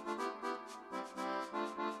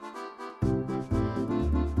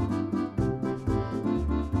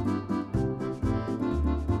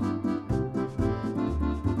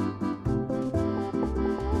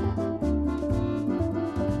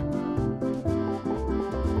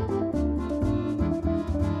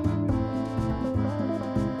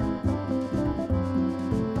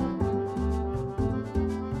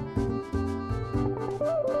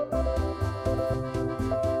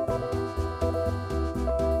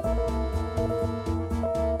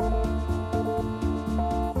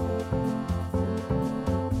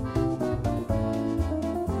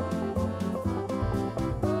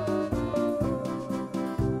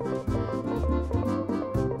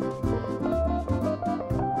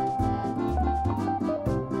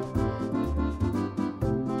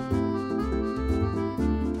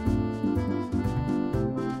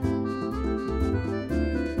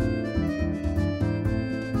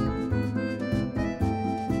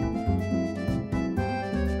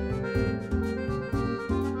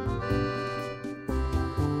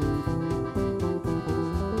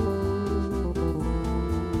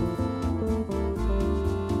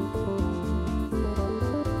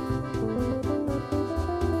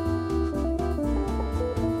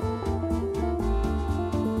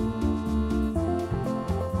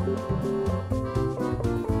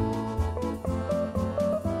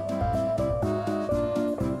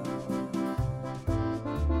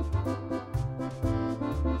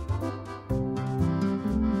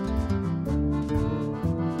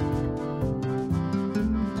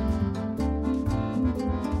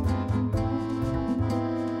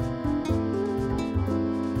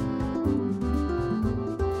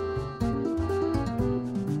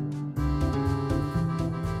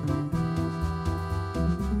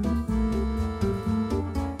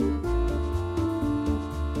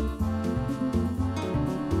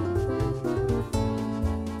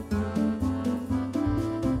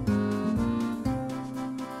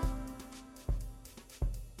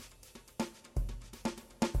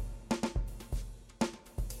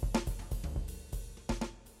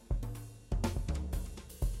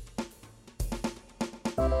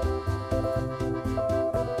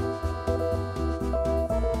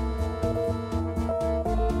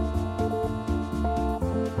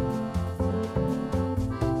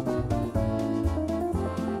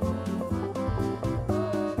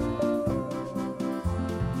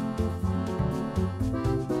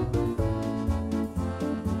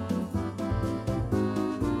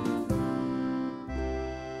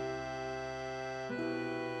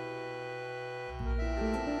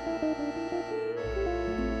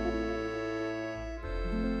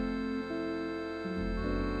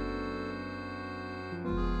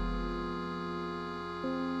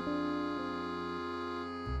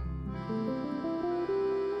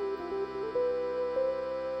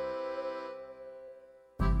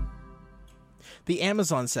 The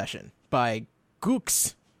Amazon Session by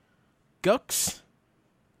Gooks.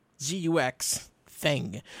 G-U-X.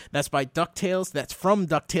 Thing. That's by DuckTales. That's from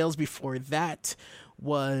DuckTales. Before that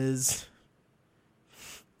was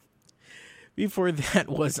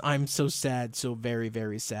I'm So Sad, So Very,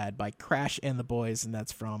 Very Sad by Crash and the Boys, and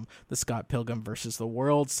that's from the Scott Pilgrim vs. the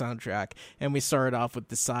World soundtrack. And we started off with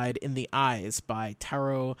Decide in the Eyes by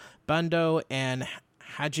Taro Bando and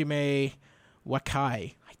Hajime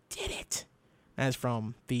Wakai. I did it! That's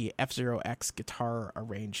from the F-Zero X Guitar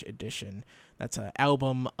Arrange Edition. That's an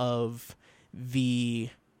album of the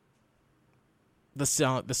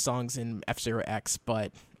songs in F-Zero X,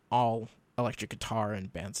 but all electric guitar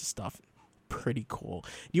and bands and stuff. Pretty cool.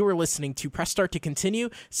 You were listening to Press Start to Continue,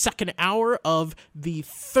 second hour of the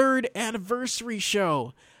 3rd anniversary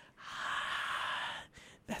show.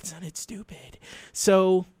 That sounded stupid.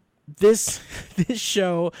 So this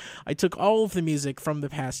show, I took all of the music from the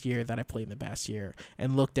past year that I played in the past year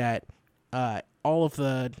and looked at all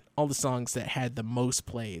the songs that had the most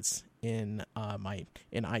plays in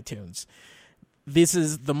iTunes. This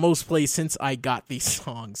is the most plays since I got these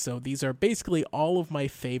songs. So these are basically all of my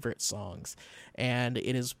favorite songs, and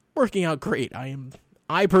it is working out great.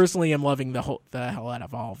 I personally am loving the hell out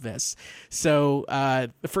of all of this. So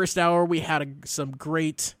the first hour we had some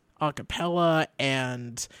great acapella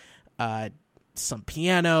and some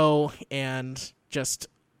piano and just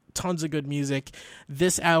tons of good music.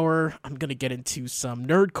 This hour I'm gonna get into some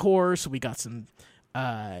nerdcore. So we got some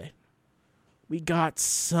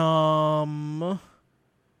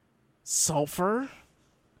Sulfur.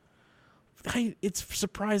 It's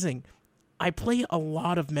surprising. I play a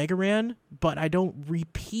lot of Mega Ran, but I don't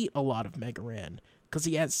repeat a lot of Mega Ran because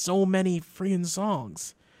he has so many freaking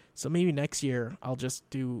songs. So maybe next year I'll just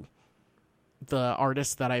do the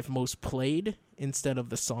artists that I've most played instead of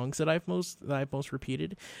the songs that I've most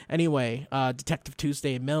repeated. Anyway, Detective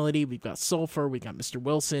Tuesday and Melody. We've got Sulfur. We got Mr.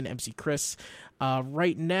 Wilson, MC Chris.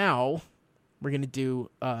 Right now, we're gonna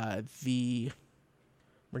do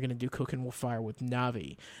Cooking with Fire with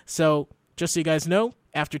Navi. So just so you guys know,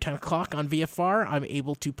 after 10 o'clock on VFR, I'm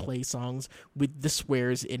able to play songs with the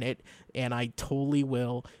swears in it, and I totally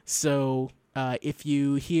will. So if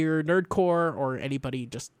you hear nerdcore or anybody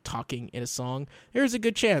just talking in a song, there's a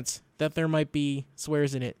good chance that there might be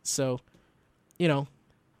swears in it. So,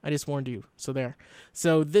 I just warned you. So there.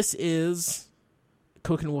 So this is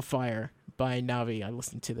Cooking with Fire by Navi. I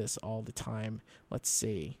listen to this all the time. Let's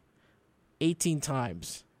see. 18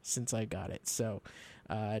 times since I got it. So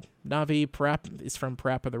Navi is from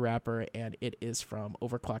Parappa the Rapper, and it is from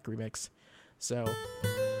Overclock Remix. So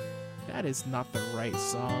that is not the right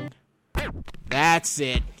song. That's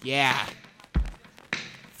it. Yeah.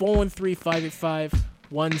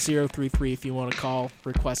 413-585-1033 if you want to call,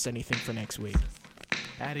 request anything for next week.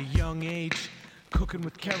 At a young age, cooking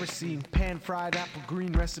with kerosene, pan-fried apple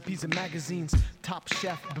green recipes and magazines. Top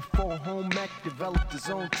chef before home ec developed his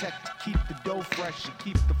own tech to keep the dough fresh and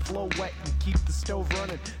keep the flow wet and keep the stove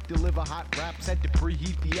running. Deliver hot wraps, had to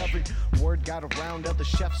preheat the oven. Word got around, other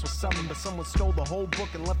chefs were summoned, but someone stole the whole book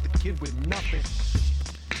and left the kid with nothing.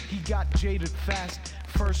 He got jaded fast.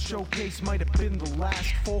 First showcase might have been the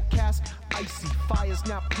last. Forecast, icy. Fire's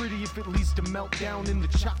not pretty if it leads to meltdown in the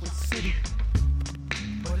chocolate city.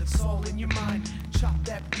 But it's all in your mind. Chop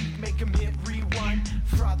that beat, make him hit rewind.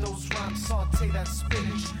 Fry those rhymes, saute that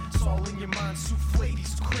spinach. It's all in your mind, souffle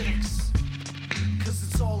these critics. Cause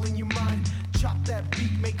it's all in your mind. Chop that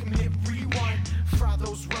beat, make him hit rewind. Fry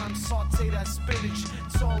those rhymes, saute that spinach.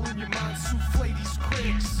 It's all in your mind, souffle these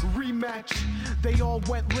critics. Rematch, they all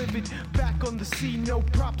went livid. Back on the scene, no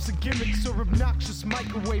props or gimmicks or obnoxious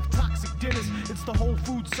microwave toxic dinners. It's the Whole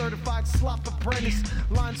Food certified slop apprentice.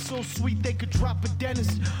 Lines so sweet they could drop a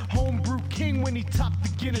dentist. Homebrew king when he topped the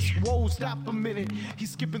Guinness. Whoa, stop a minute.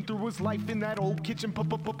 He's skipping through his life in that old kitchen,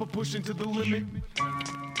 pushing to the limit.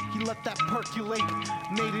 He let that percolate.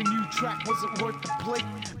 Made a new track, wasn't worth the plate.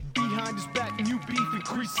 Behind his back, new beef and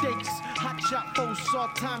crease steaks. Hot shot foes saw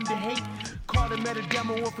time to hate. Caught him at a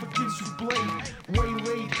demo of a Ginsu blade.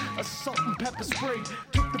 Waylaid, a salt and pepper spray.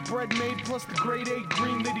 Took the bread made plus the grade A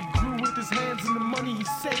green that he grew with his hands and the money he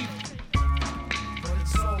saved. But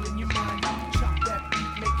it's all in your mind. Chop that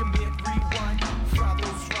beat, make him hit rewind. Fry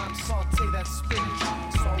those rhymes, saute that spinach.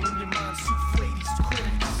 It's all in your mind, souffle these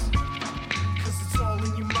critics. Cause it's all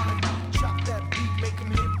in your mind. Chop that beat, make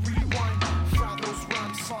him hit rewind. Fry those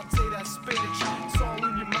rhymes, saute that spinach. It's all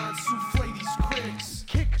in your mind, souffle these critics.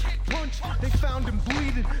 Kick, punch, they found him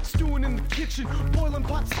bleeding. Stewing in the kitchen, boiling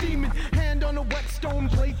pot steaming. Hand on a wet stone,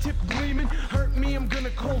 blade tip gleaming. Hurt me, I'm gonna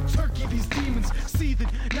cold turkey these demons. Seething,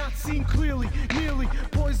 not not seen clearly, nearly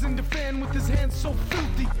poisoned a fan with his hands so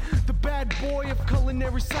filthy. The bad boy of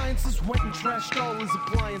culinary sciences went and trashed all his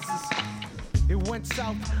appliances. It went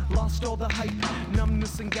south, lost all the hype.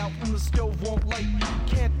 Numbness and gout from the stove won't light.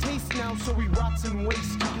 Can't taste now, so he rots in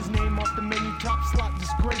waste. Took his name off the menu, top slot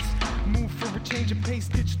disgrace. Moved for a change of pace,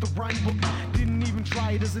 ditched the rhyme book. Didn't even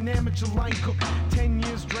try it as an amateur line cook. 10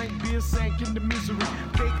 years, drank beer, sank into misery.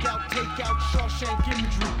 Fake out, take out, Shawshank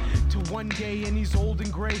imagery. To one day, and he's old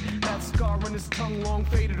and gray. That scar on his tongue long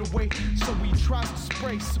faded away. So he tries to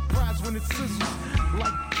spray, surprised when it sizzles.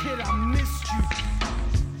 Like, kid, I missed you.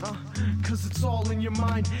 Cause it's all in your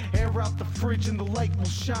mind. Air out the fridge and the light will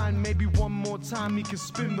shine. Maybe one more time he can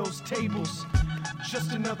spin those tables.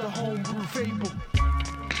 Just another homebrew fable.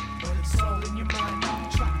 But it's all in your mind.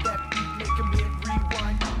 Chop that beat, make him hit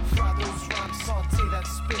rewind. Fry those rhymes, saute that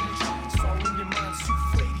spinach. It's all in your mind,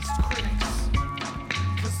 souffle these critics.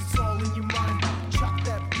 Cause it's all in your mind. Chop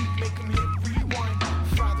that beat, make him hit rewind.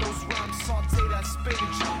 Fry those rhymes, saute that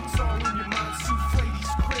spinach. It's all in your mind, souffle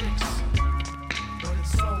these critics.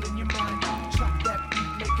 It's all in your mind. Chop that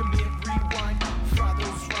beat, make him hit rewind. Fry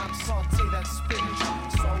those rhymes, saute that spinach.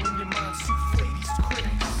 It's all in your mind, souffle these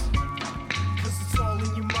critics. Cause it's all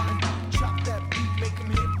in your mind. Chop that beat, make him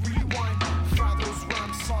hit rewind. Fry those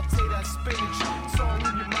rhymes, saute that spinach. It's all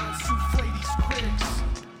in your mind,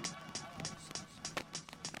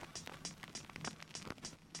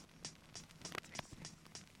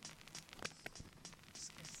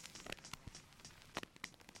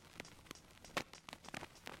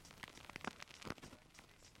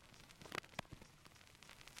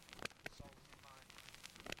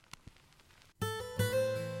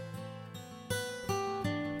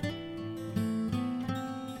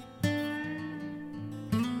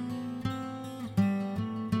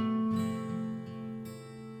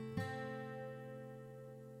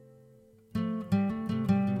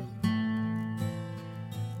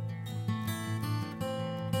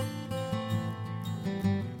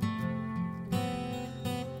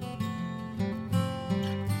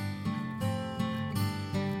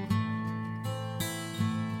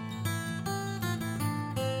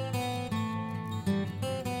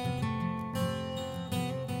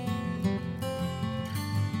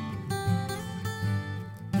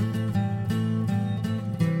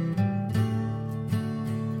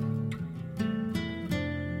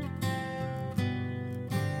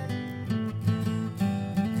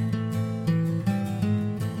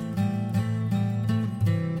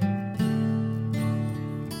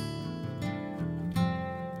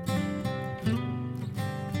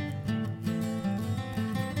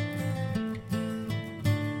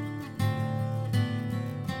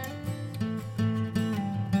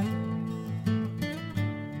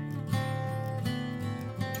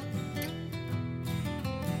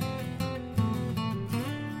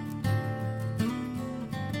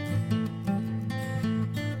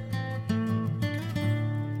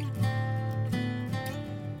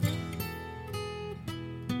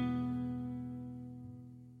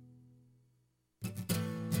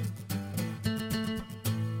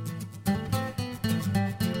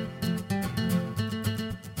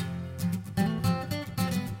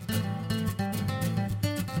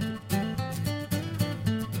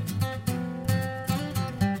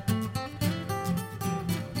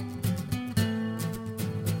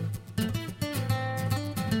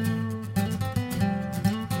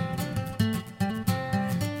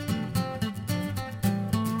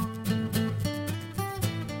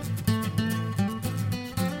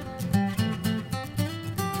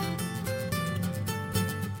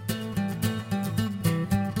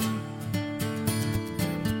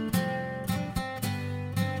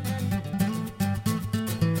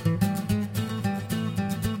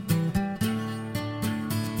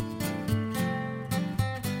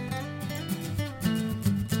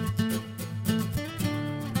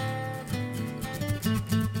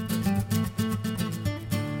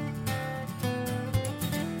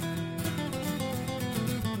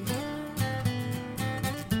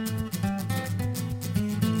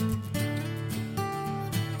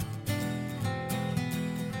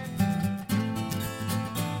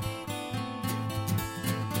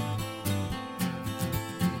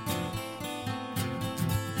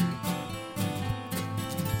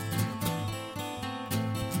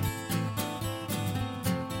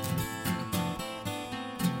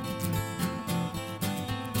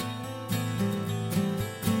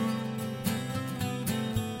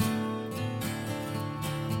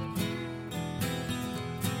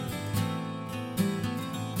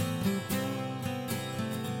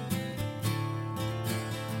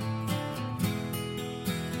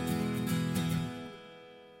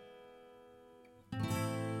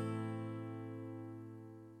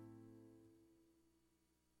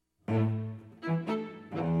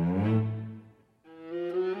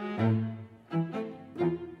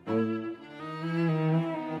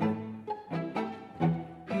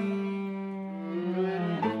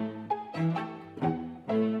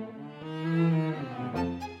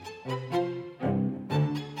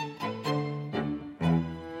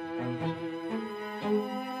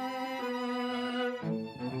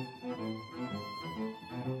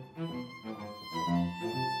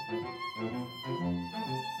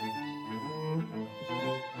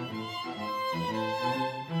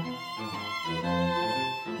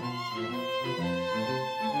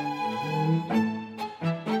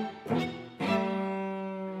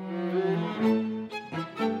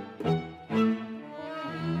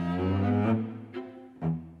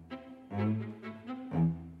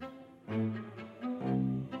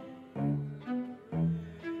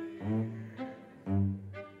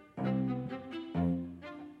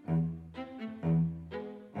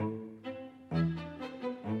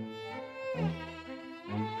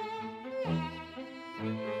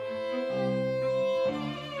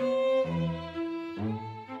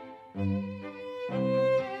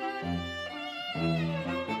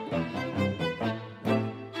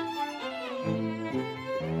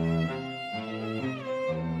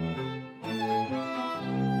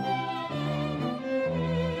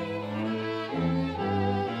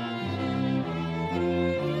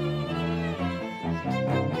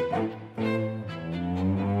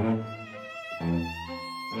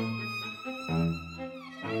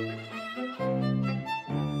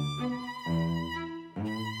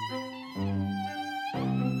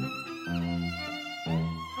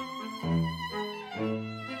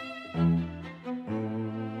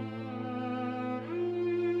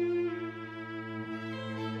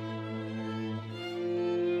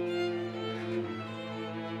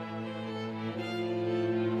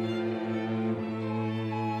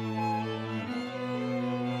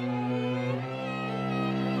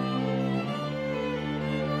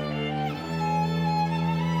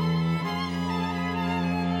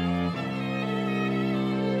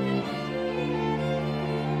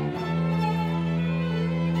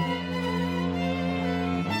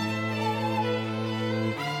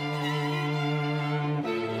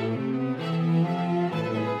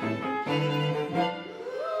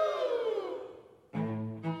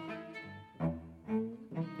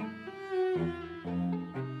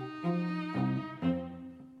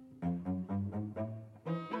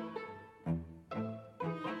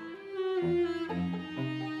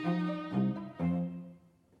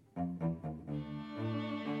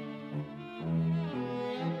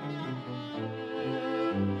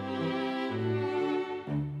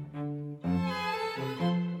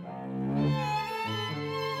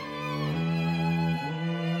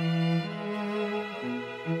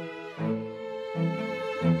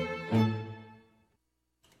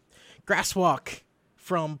 Grasswalk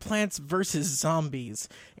from Plants vs. Zombies,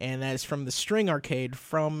 and that is from the String Arcade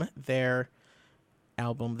from their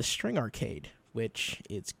album The String Arcade, which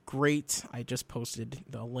is great. I just posted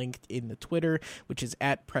the link in the Twitter, which is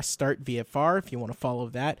at PressStartVFR. If you want to follow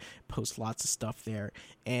that, post lots of stuff there.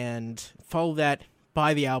 And follow that,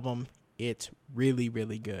 buy the album. It's really,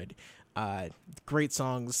 really good. Great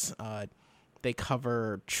songs. They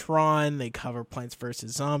cover Tron. They cover Plants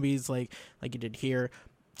vs. Zombies, like you did here.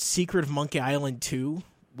 Secret of Monkey Island 2,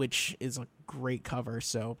 which is a great cover.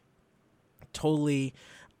 So totally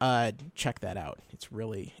check that out. It's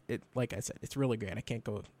really, like I said, it's really great. I can't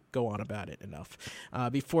go on about it enough.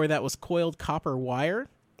 Before that was Coiled Copper Wire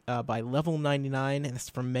by Level 99, and it's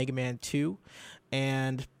from Mega Man 2.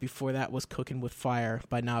 And before that was Cooking with Fire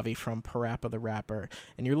by Navi from Parappa the Rapper.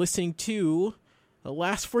 And you're listening to the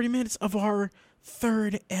last 40 minutes of our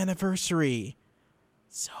 3rd anniversary.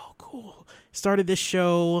 So cool. Started this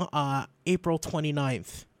show April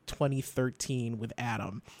 29th, 2013 with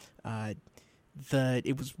Adam.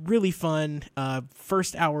 It was really fun.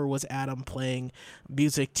 First hour was Adam playing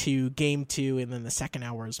music to Game 2, and then the second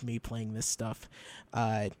hour was me playing this stuff.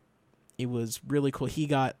 It was really cool. He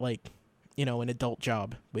got an adult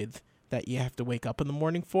job with that you have to wake up in the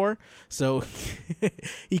morning for, so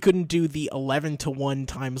he couldn't do the 11 to 1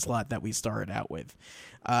 time slot that we started out with.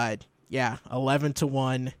 11 to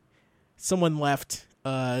 1. Someone left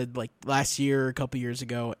last year, a couple years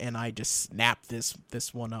ago, and I just snapped this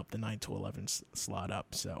one up, the 9 to 11 slot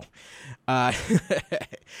up. So, and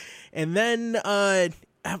then a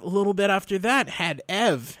little bit after that had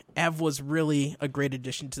Ev. Ev was really a great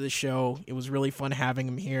addition to the show. It was really fun having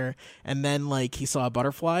him here. And then he saw a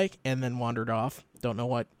butterfly and then wandered off. Don't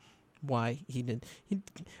know why he didn't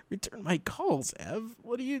return my calls. Ev,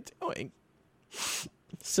 what are you doing?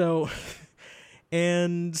 So,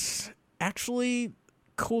 and actually,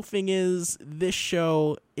 cool thing is this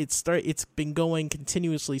show, it's been going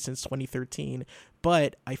continuously since 2013,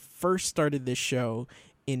 but I first started this show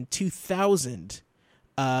in 2000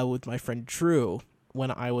 with my friend Drew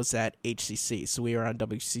when I was at HCC. So we were on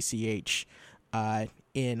WCCH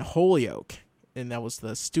in Holyoke, and that was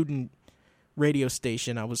the student radio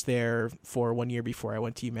station. I was there for 1 year before I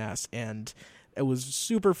went to UMass, and it was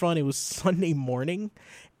super fun. It was Sunday morning.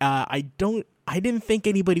 I didn't think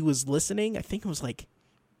anybody was listening. I think it was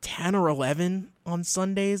 10 or 11 on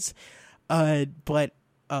Sundays. But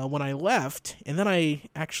when I left, and then I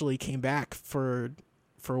actually came back for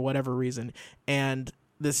whatever reason, and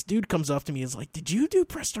this dude comes up to me and is like, "Did you do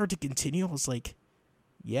Press Start to Continue?" I was like,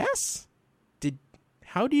 "Yes."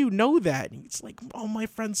 How do you know that? And he's like, "All my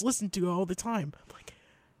friends listen to it all the time." I'm like,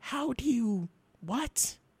 "How do you,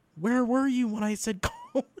 what? Where were you when I said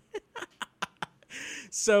call?"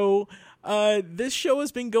 So, this show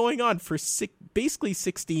has been going on for basically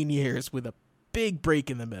 16 years with a big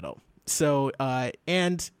break in the middle. So,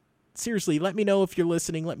 and seriously, let me know if you're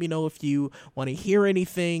listening. Let me know if you want to hear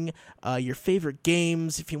anything, your favorite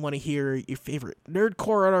games, if you want to hear your favorite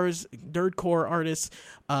nerdcore artists,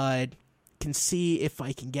 can see if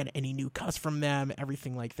I can get any new cuts from them,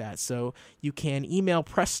 everything like that. So you can email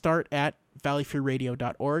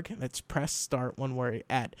pressstart@valleyfreeradio.org. That's pressstart, one word,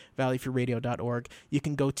 at valleyfreeradio.org. You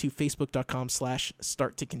can go to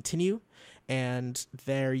facebook.com/starttocontinue, and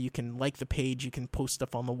there you can like the page. You can post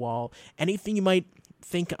stuff on the wall. Anything you might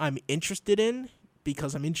think I'm interested in,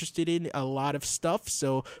 because I'm interested in a lot of stuff.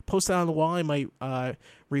 So post that on the wall. I might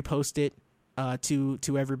repost it to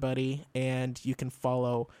everybody, and you can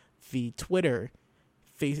follow the Twitter,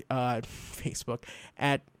 Facebook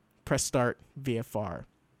at PressStartVFR.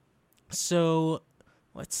 So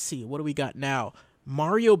let's see, what do we got now?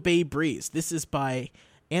 Mario Bay Breeze. This is by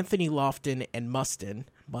Anthony Lofton and Mustin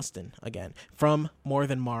again, from More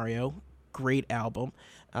Than Mario. Great album.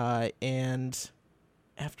 And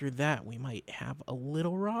after that, we might have a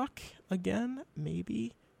Little Rock again,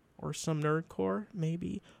 maybe, or some nerdcore,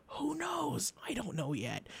 maybe. Who knows? I don't know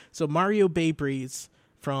yet. So Mario Bay Breeze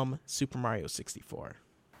from Super Mario 64.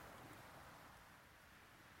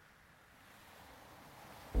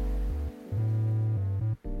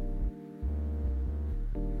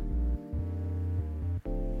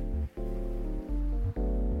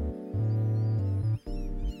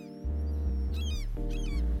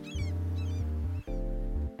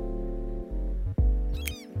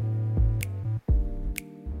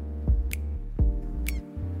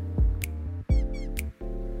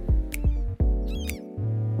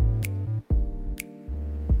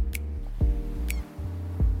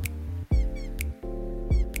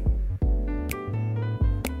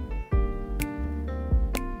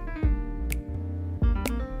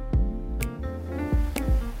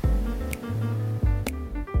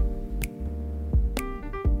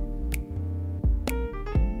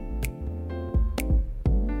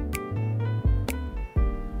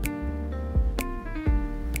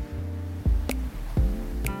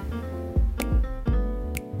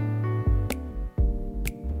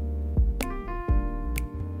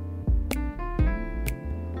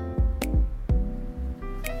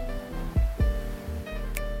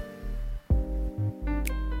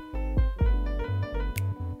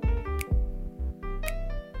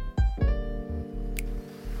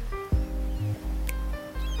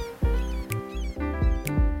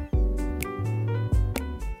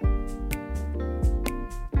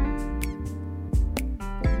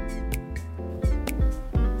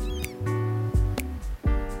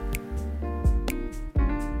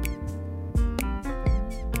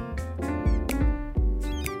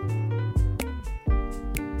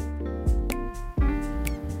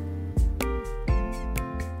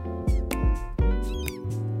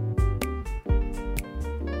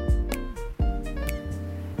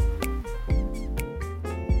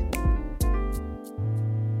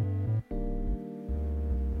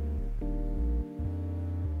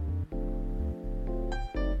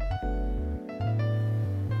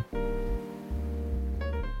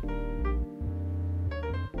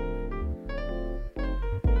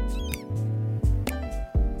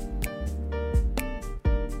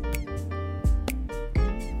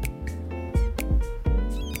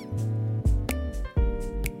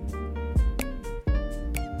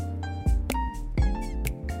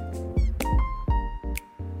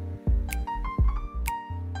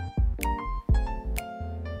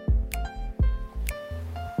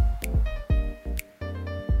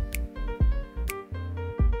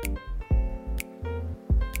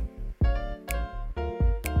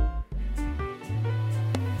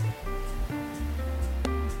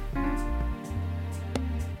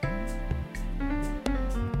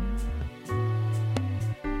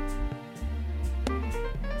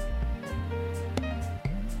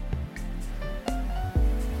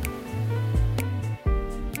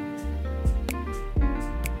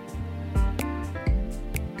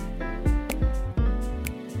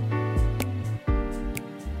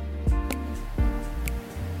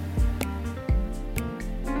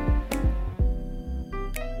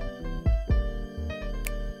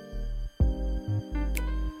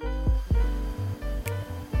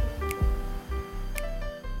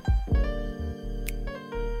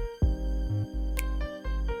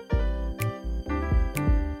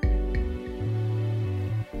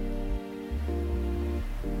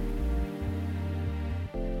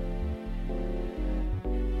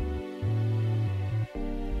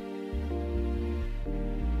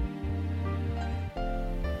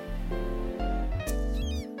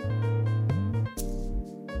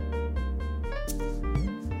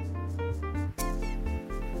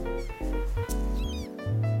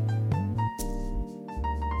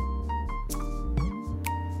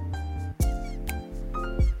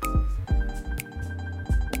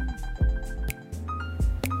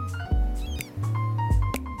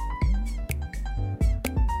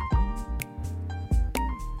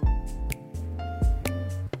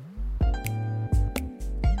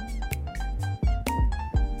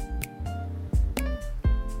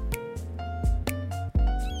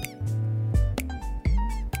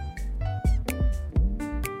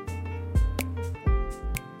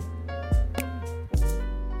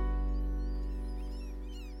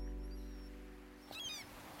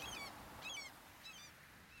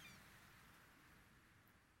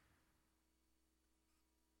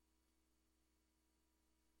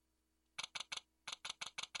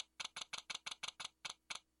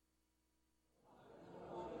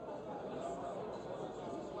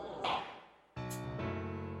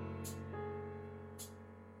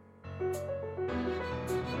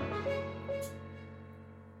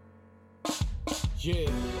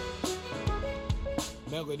 Yeah.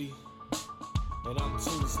 Melody. And I'm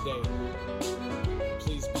Tuesday.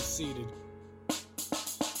 Please be seated.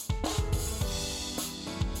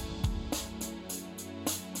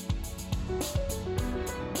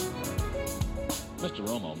 Mr.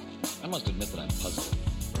 Romo, I must admit that I'm puzzled.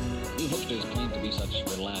 You hipsters claim to be such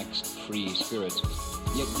relaxed, free spirits,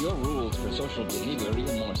 yet your rules for social behavior are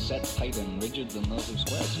even more set, tight, and rigid than those of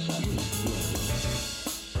square society.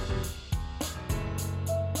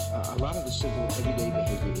 A lot of the simple, everyday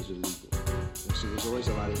behavior is illegal. And so there's always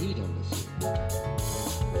a lot of heat on this here.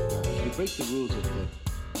 If you break the rules of the,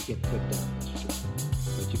 you get put down, that's true.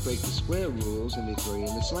 But you break the square rules and it's very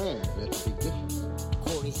in the slam. That's a big difference.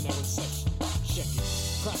 Court is now in session. Check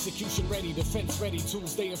it. Prosecution ready, defense ready.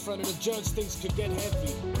 Tuesday in front of the judge, things could get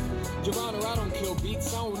heavy. Your Honor, I don't kill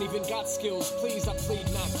beats, I don't even got skills. Please, I plead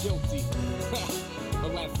not guilty. A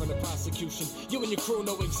laugh from the prosecution. You and your crew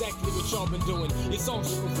know exactly what y'all been doing. Your songs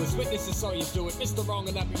are ruthless, witnesses saw you do it. Mr. Wrong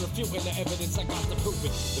and I be refuting the evidence, I got to prove it.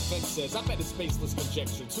 Defense says, I bet it's baseless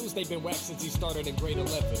conjecture. Tuesday been whacked since he started in grade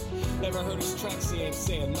 11. Never heard his tracks, he ain't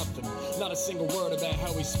saying nothing. Not a single word about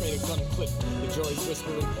how he sprayed a gun clip. The jury's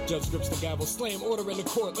whispering, judge grips the gavel. Slam order in the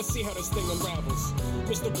court, let's see how this thing unravels.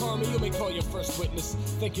 Mr. Carmer, you may call your first witness.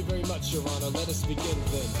 Thank you very much, Your Honor, let us begin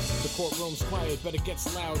then. The courtroom's quiet, but it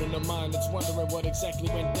gets loud in the mind that's wondering what exactly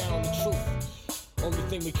went down, the truth. Only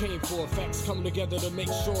thing we came for, facts coming together to make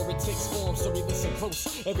sure it takes form. So we listen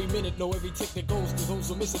close, every minute, know every tick that goes. Cause those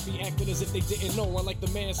who miss it be acting as if they didn't know. Unlike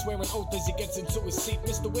the man swearing oath as he gets into his seat.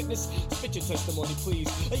 Mr. Witness, spit your testimony, please.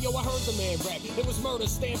 Hey yo, I heard the man rap, it was murder.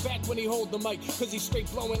 Stand back when he hold the mic, cause he's straight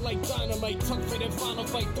blowing like dynamite. Tongue fit and final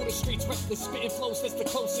fight through the streets, reckless spitting flows. That's the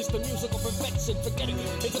closest to musical perfection. Forget it,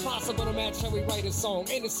 it's impossible to match how we write a song.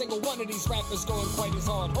 Ain't a single one of these rappers going quite as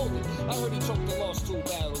hard. Hold it, I heard he choked and lost 2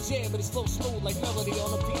 barrels. Yeah, but his flow smooth like melody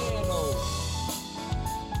on a piano.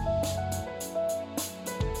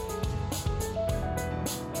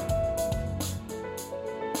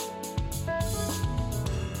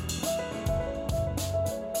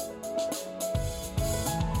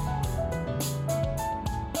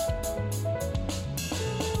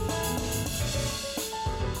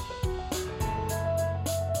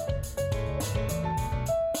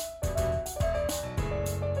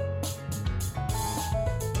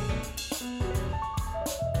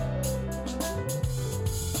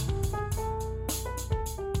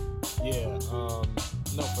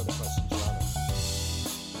 No further questions, Your Honor.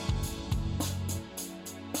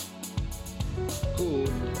 Cool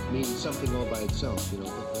means something all by itself, you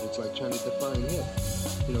know, but it's like trying to define hip.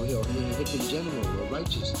 You know, hip in general, or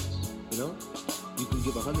righteousness, you know? You can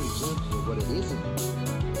give 100 examples of what it isn't.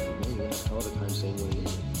 Man, you have all the time saying what it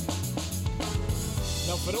isn't.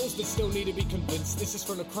 Now for those that still need to be convinced, this is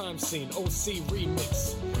from the crime scene, OC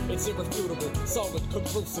remix. It's irrefutable, solid,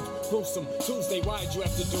 conclusive, gruesome. Tuesday, why'd you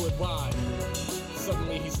have to do it? Why?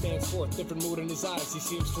 Suddenly he stands forth, different mood in his eyes, he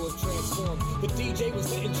seems to have transformed. The DJ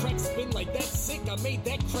was letting tracks spin like that sick. I made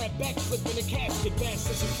that crap backflip in a casket.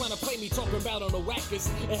 Bastards are trying to play me, talking about on the whackers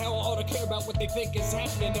and how I ought to care about what they think is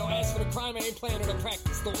happening. They'll ask for the crime, I ain't planning to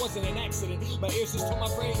practice. There wasn't an accident, my ears just told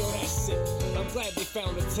my brain, yo, that's it. I'm glad they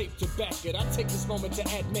found a tape to back it. I take this moment to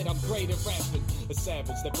admit I'm great at rapping. A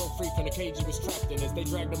savage that broke free from the cage he was trapped in. As they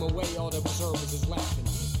dragged him away, all that was heard was his laughing.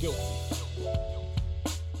 Guilty.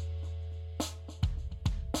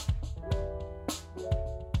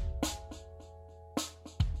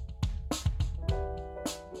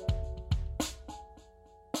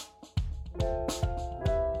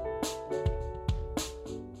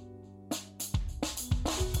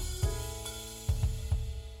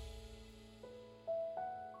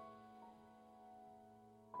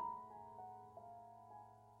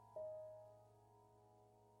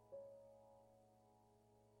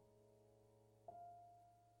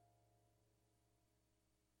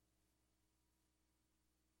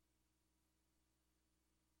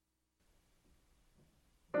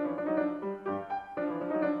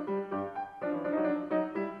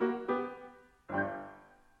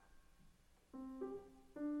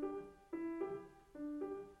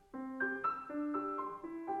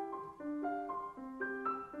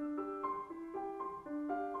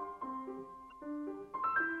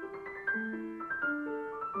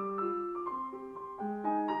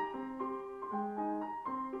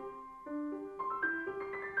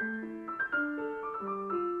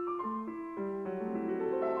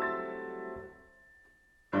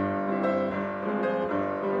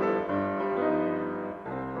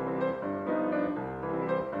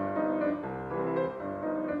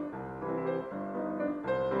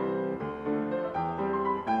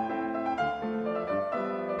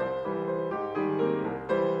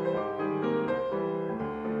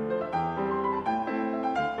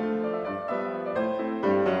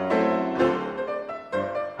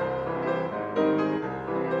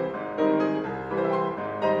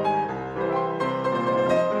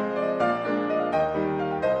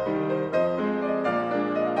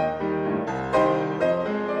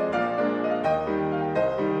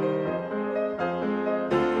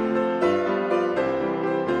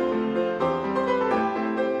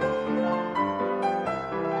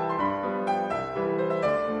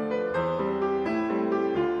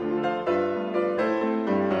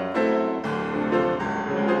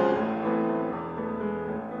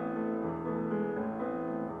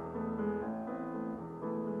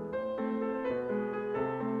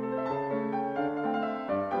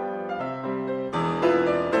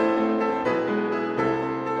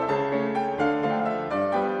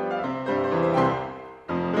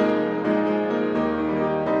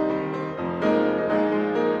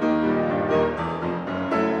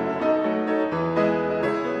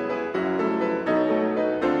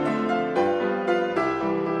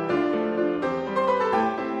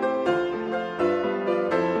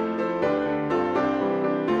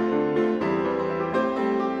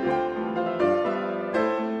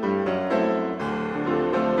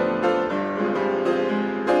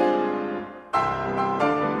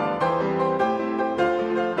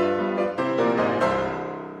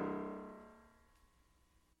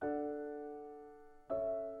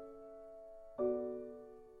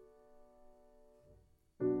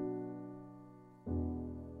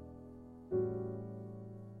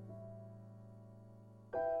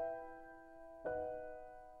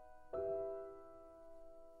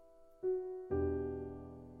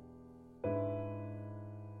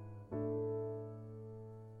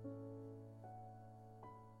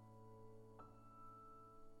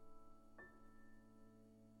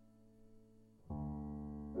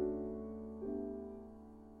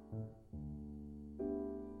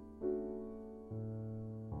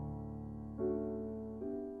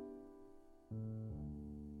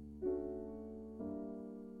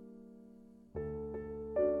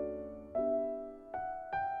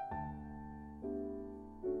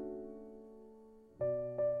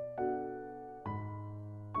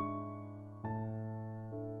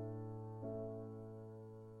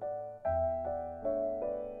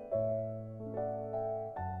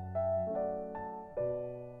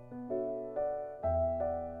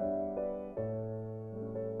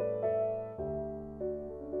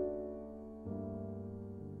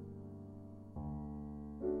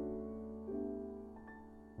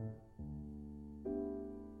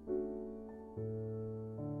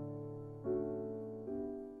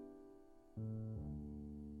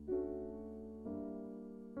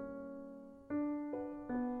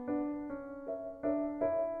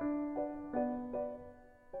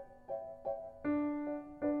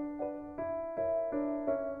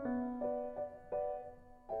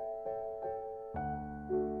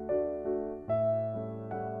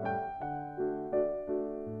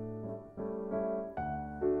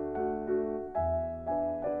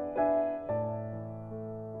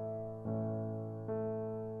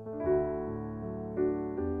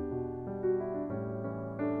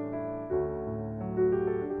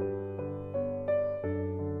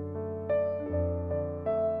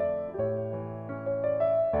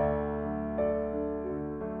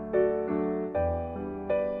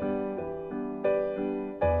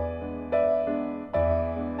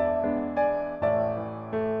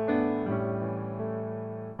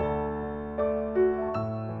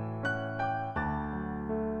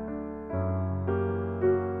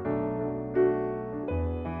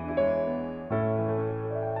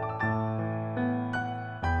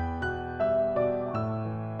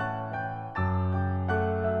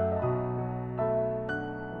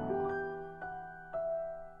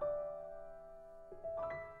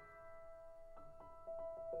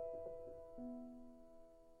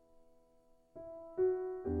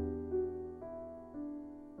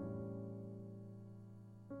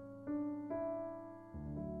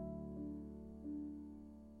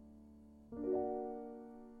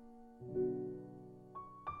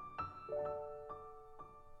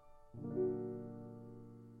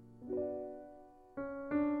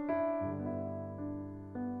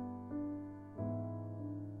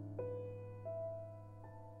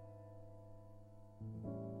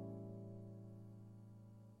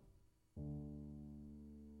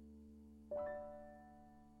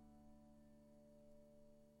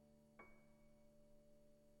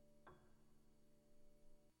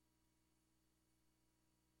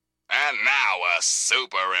 And now a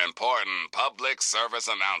super important public service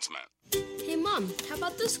announcement. Hey, Mom, how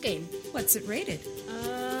about this game? What's it rated?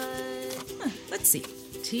 Let's see.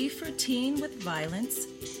 T for teen with violence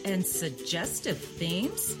and suggestive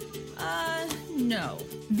themes? No.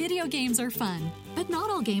 Video games are fun, but not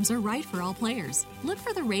all games are right for all players. Look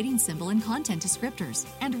for the rating symbol in content descriptors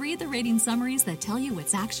and read the rating summaries that tell you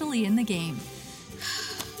what's actually in the game.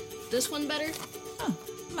 This one better?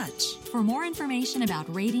 Much. For more information about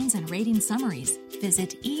ratings and rating summaries,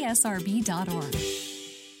 visit esrb.org.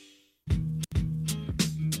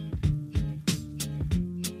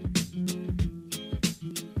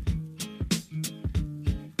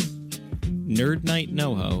 Nerd Night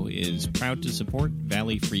NoHo is proud to support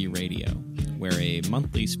Valley Free Radio. We're a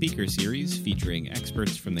monthly speaker series featuring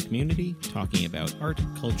experts from the community talking about art,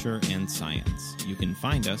 culture, and science. You can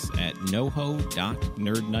find us at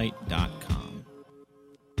noho.nerdnight.com.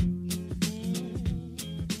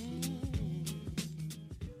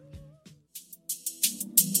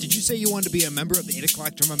 Did you say you wanted to be a member of the 8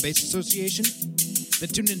 O'Clock Drum and Bass Association? Then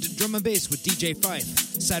tune into Drum and Bass with DJ Fife,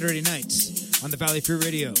 Saturday nights on the Valley Free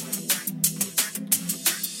Radio.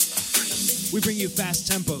 We bring you fast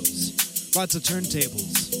tempos, lots of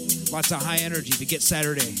turntables, lots of high energy to get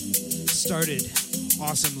Saturday started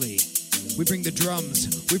awesomely. We bring the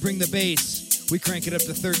drums, we bring the bass, we crank it up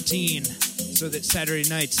to 13 so that Saturday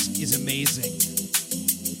nights is amazing.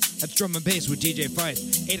 That's Drum and Bass with DJ Fife,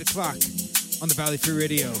 8 o'clock on the Valley Free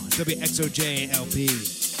Radio, WXOJ LP.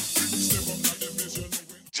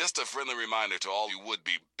 Just a friendly reminder to all you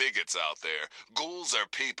would-be bigots out there, ghouls are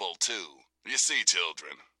people too. You see,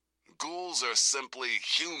 children, ghouls are simply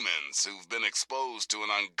humans who've been exposed to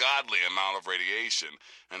an ungodly amount of radiation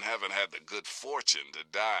and haven't had the good fortune to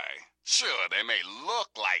die. Sure, they may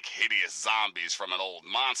look like hideous zombies from an old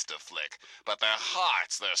monster flick, but their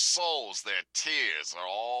hearts, their souls, their tears are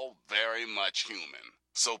all very much human.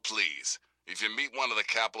 So please, if you meet one of the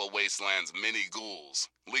Capital Wasteland's mini ghouls,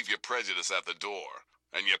 leave your prejudice at the door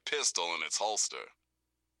and your pistol in its holster.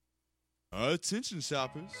 Attention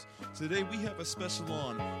shoppers, today we have a special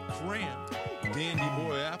on cramped Dandy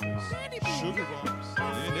Boy apples, sugar bombs,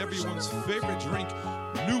 and everyone's favorite drink,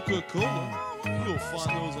 Nuka-Cola. You'll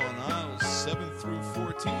find those on aisles 7 through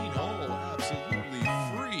 14, all absolutely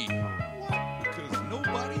free. What? Because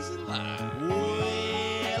nobody's alive.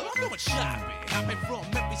 Well, I'm going shopping, hopping from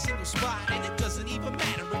every single spot, and it doesn't even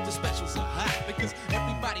matter if the specials are hot, because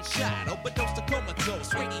everybody's shot, overdosed to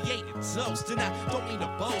comatose, radiated toast, and I don't mean to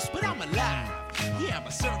boast, but I'm alive. Yeah, I'm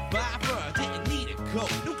a survivor, didn't need a coat,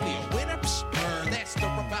 nuclear winter, burn, that's the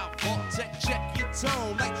about Vault-Tec, check your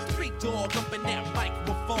tone, like 3 Dog up in that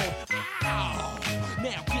microphone. Ow!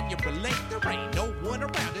 Now can you relate? There ain't no one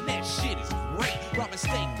around, and that shit is great. Ramen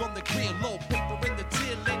steak on the grill, low paper in the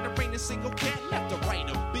till, and there ain't a single cat left to write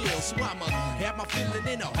a bill. So I'ma have my feeling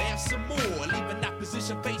and I'll have some more. Leaving that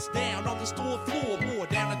position face down on the store floor. More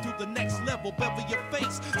down and through the next level, bevel your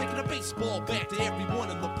face. Taking a baseball bat to everyone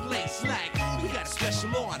in the place. Like, we got a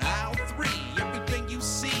special on aisle 3. Everything you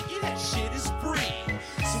see, yeah, that shit is free.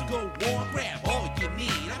 So go on, grab all you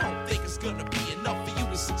need. I don't think it's gonna be enough for you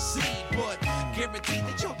to succeed, but guaranteed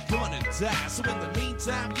that you're gonna die. So in the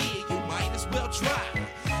meantime, yeah, you might as well try.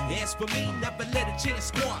 As for me, never let a chance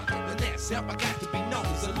squander, and that's how I got to be known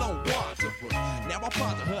as a lone wanderer. Now I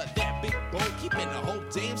bother her that big boat, keeping the whole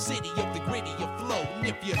damn city up the grittier flow. And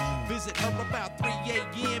if you visit her about 3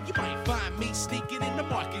 a.m., you might find me sneaking in the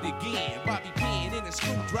market again. Bobby Pin and a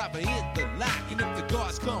screwdriver in the lock, and if the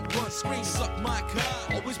guards come run, scream, suck my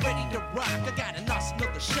cock. Always ready to rock. I got an arsenal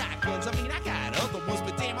of shotguns. I mean, I got other ones,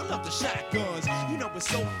 but damn, I love the shotguns. You know it's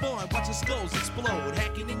so fun watching skulls explode,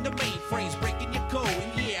 hacking in the mainframes, breaking your code.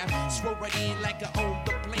 And yeah, throw right in like I own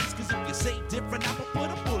the place, cause if you say different, I'ma put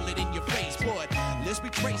a bullet in your face. But let's be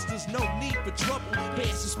traced, there's no need for trouble.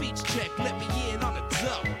 Pass the speech check, let me in on a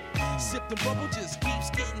double. Sip the bubble just keeps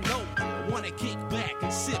getting low. I wanna kick back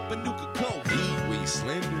and sip a Nuka-Cola. Hey,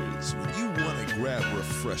 Wastelanders, when you wanna grab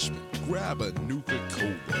refreshment, grab a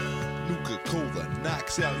Nuka-Cola. Nuka-Cola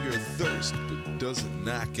knocks out your thirst, but doesn't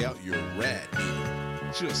knock out your rat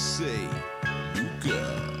meter. Just say,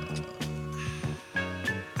 Nuka.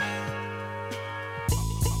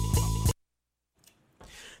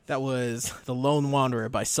 That was The Lone Wanderer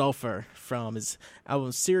by Sulfur from his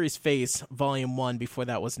album Serious Face Volume 1. Before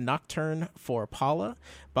that was Nocturne for Paula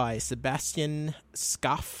by Sebastian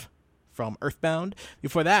Scaff from Earthbound.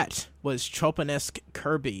 Before that was Chopanesque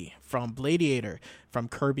Kirby from Gladiator, from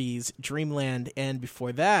Kirby's Dream Land. And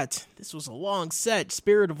before that, this was a long set,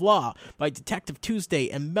 Spirit of Law by Detective Tuesday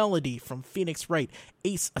and Melody from Phoenix Wright,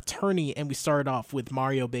 Ace Attorney. And we started off with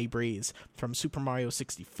Mario Bay Breeze from Super Mario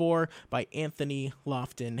 64 by Anthony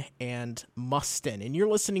Lofton and Mustin. And you're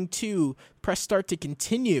listening to Press Start to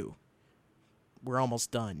continue. We're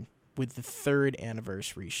almost done with the 3rd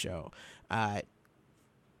anniversary show. I'm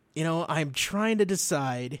trying to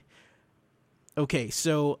decide. Okay,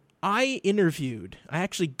 so I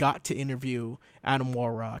actually got to interview Adam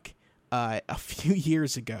Warrock a few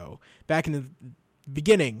years ago, back in the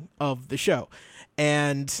beginning of the show.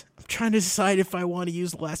 And I'm trying to decide if I want to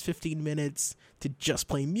use the last 15 minutes to just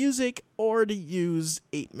play music or to use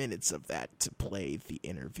 8 minutes of that to play the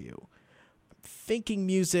interview. I'm thinking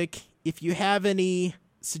music. If you have any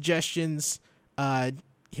suggestions,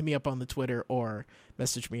 hit me up on the Twitter or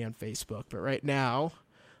message me on Facebook. But right now,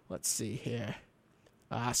 let's see here.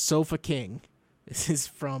 Sofa King. This is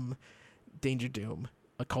from Danger Doom,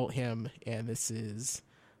 Occult Hymn, and this is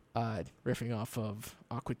riffing off of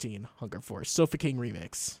Aqua Teen Hunger Force. Sofa King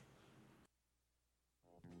remix.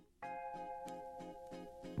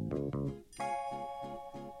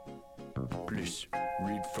 Please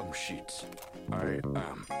read from sheets. I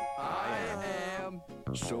am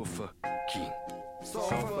Sofa King.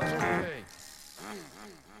 Sofa King.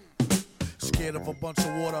 Scared of a bunch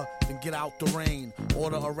of water, then get out the rain.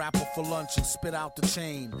 Order a rapper for lunch and spit out the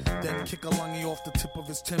chain. Then kick a lungy off the tip of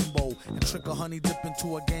his Timbo and trick a honey dip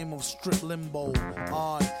into a game of strip limbo.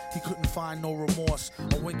 Odd, he couldn't find no remorse.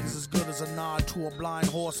 A wink is as good as a nod to a blind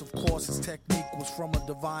horse. Of course, his technique was from a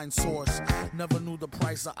divine source. Never knew the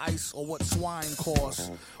price of ice or what swine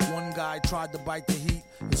cost. One guy tried to bite the heat.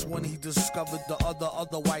 It's when he discovered the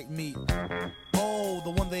other white meat. Oh,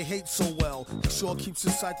 the one they hate so well. He sure keeps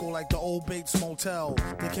his cycle like the old Bates Motel.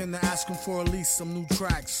 They came to ask him for at least some new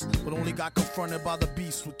tracks, but only got confronted by the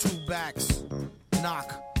beast with 2 backs.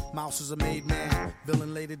 Knock. Mouse is a made man.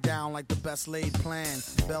 Villain laid it down like the best laid plan.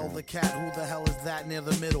 Bell the cat, who the hell is that near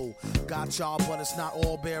the middle? Got y'all, but it's not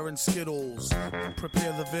all bear and skittles.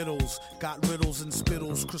 Prepare the vittles. Got riddles and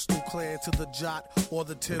spittles. Crystal clear to the jot or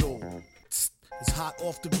the tittle. It's hot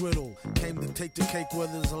off the griddle. Came to take the cake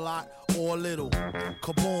whether it's a lot or a little.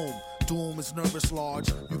 Kaboom. Doom is nervous large.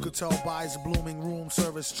 You could tell by his blooming room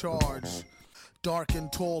service charge. Dark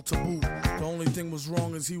and tall to boot. The only thing was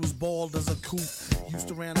wrong is he was bald as a coot. Used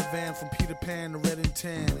to ran a van from Peter Pan to Red and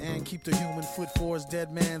Tan and keep the human foot for his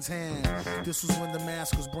dead man's hand. This was when the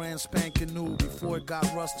mask was brand spanking new, before it got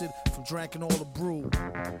rusted from drinking all the brew.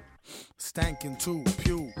 Stankin' too,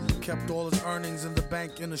 pew. Kept all his earnings in the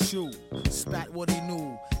bank in a shoe. Spat what he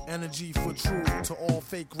knew, energy for true. To all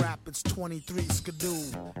fake rap, it's 23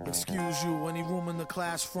 skidoo. Excuse you, any room in the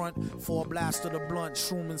class front for a blast of the blunt.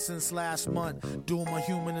 Shrooming since last month. Doom a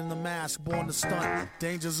human in the mask, born to stunt.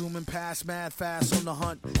 Danger zooming past, mad fast on the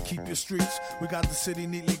hunt. Keep your streets, we got the city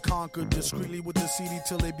neatly conquered. Discreetly with the CD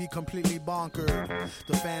till they be completely bonkered.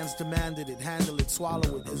 The fans demanded it, handle it,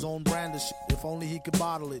 swallow it. His own brand of shit, if only he could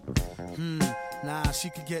bottle it. Nah, she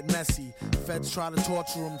could get messy. Feds try to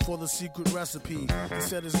torture him for the secret recipe. He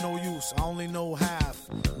said it's no use, I only know half.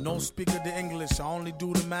 No speaker the English, I only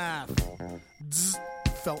do the math. Zzz.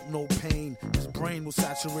 Felt no pain. His brain was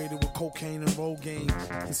saturated with cocaine and Rogaine.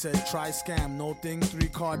 He said, try scam, no thing, 3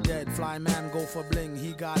 card dead. Fly man, go for bling.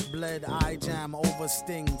 He got bled. I jam over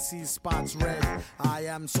sting. See spots red. I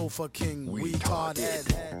am Sofa King. We retarded.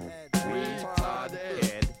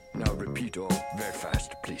 Retarded. Now repeat all very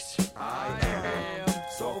fast, please. I am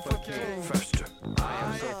Sofa King. Faster. I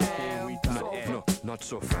am Sofa King. No, not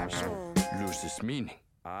so fast. Loses meaning.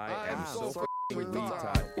 I am Sofa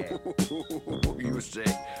You say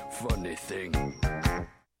funny thing.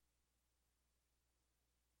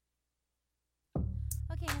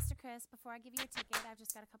 Okay, Mr. Chris, before I give you a ticket, I've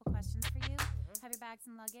just got a couple questions for you. Have your bags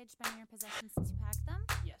and luggage been in your possession since you packed them?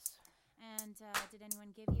 Yes. And did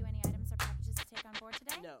anyone give you any items or packages to take on board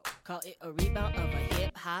today? No. Call it a rebound of a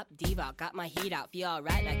hip-hop diva. Got my heat out, feel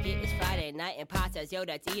alright like it is Friday night. And pastas, yo,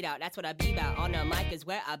 that's eat out. That's what I be about. On the mic is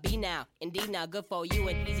where I be now. Indeed, now good for you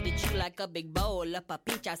and easy to chew like a big bowl up a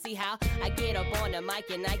peach. I see how I get up on the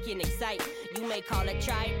mic and I can excite. You may call it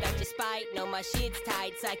trite, that's your spite. No, my shit's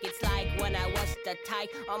tight, psych. It's like when I was the tight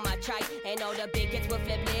on my trike. And all the big hits with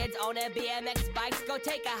flip lids on their BMX bikes. Go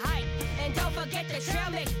take a hike. And don't forget the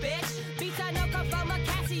trail mix, bitch. Beats I know come from a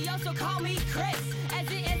Casio, so call me Chris. As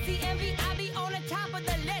the NCMV, I be on the top of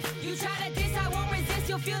the list. You try to diss, I won't resist.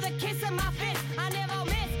 You'll feel the kiss of my fist. I never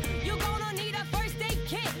miss. You gonna need a first aid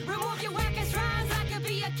kit. Remove your wackest rhymes, I could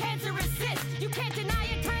be a cancerous cyst. You can't deny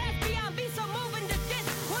it, trash beyond be so moving to this.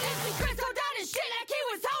 Well, it's me, Chris.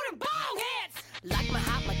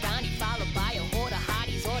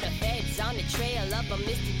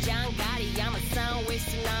 John Gotti. I'm a sound with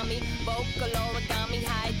tsunami, vocal origami,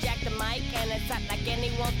 hijack the mic, and it's not like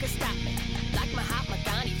anyone can stop me. Like Mahatma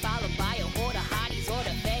Gandhi, followed by a horde of hotties or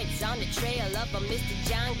the feds on the trail of a Mr.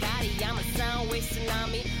 John Gotti. I'm a sound with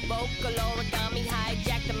tsunami, vocal origami,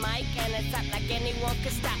 hijack the mic, and it's not like anyone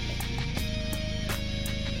can stop me.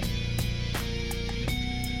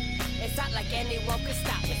 It's not like anyone can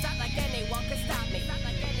stop me. It's not like anyone can stop me. It's not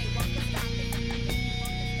like anyone can stop me.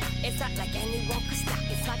 It's not like anyone can stop me.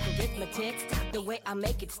 It's like arithmetic, the way I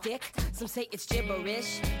make it stick. Some say it's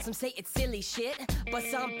gibberish, some say it's silly shit. But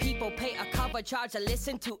some people pay a cover charge to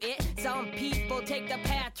listen to it. Some people take the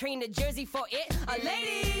path train to Jersey for it.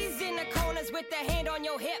 Ladies in the corners with their hand on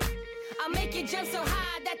your hip. I make you jump so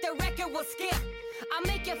high that the record will skip. I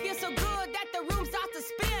make you feel so good that the room starts to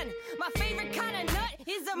spin. My favorite kind of nut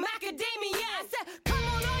is a macadamia. I said, come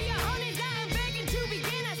on all you honeys, I am begging to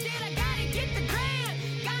begin. I said, I gotta get the grand,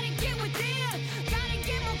 gotta get within, gotta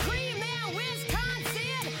get more cream than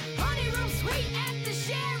Wisconsin. Honey room suite at the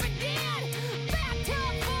Sheridan.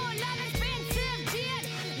 Bathtub full of expensive gin.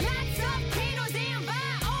 Lots of candles and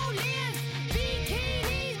violins.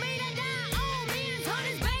 Bikinis made of diamonds.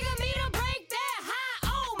 Honey's begging me to break that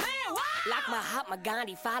high. Oh man, what? Like Mahatma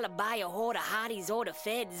Gandhi, followed by a horde of hotties or the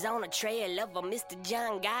feds on a trail of a Mr.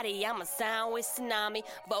 John Gotti. I'm a sound with tsunami,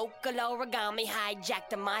 vocal origami, hijack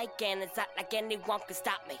the mic, and it's not like anyone can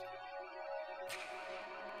stop me.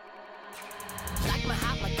 Like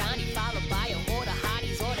Mahatma Gandhi, followed by a horde of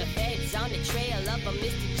hotties or the feds on the trail of a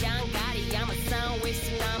Mr. John Gotti. I'm a sound with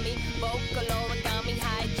tsunami, vocal origami,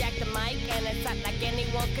 hijack the mic, and it's not like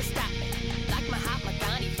anyone can stop me. Like Mahatma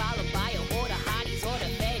Gandhi, followed by a horde of hotties or the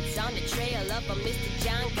feds on the trail of a Mr.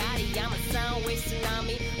 John Gotti. I'm a sound with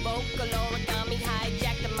tsunami, vocal origami,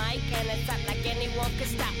 hijack the mic, and it's not like anyone can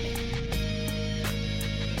stop me.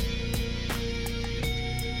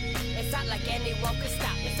 It's not like anyone can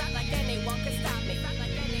stop me. It's not like anyone can stop me. It's not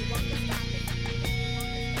like anyone can stop me.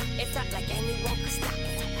 It's not like anyone can stop me. It's not like anyone can stop me.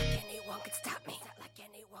 It's not like anyone can stop me. It's not like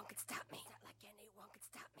anyone can stop me. It's not like anyone can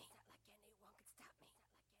stop me.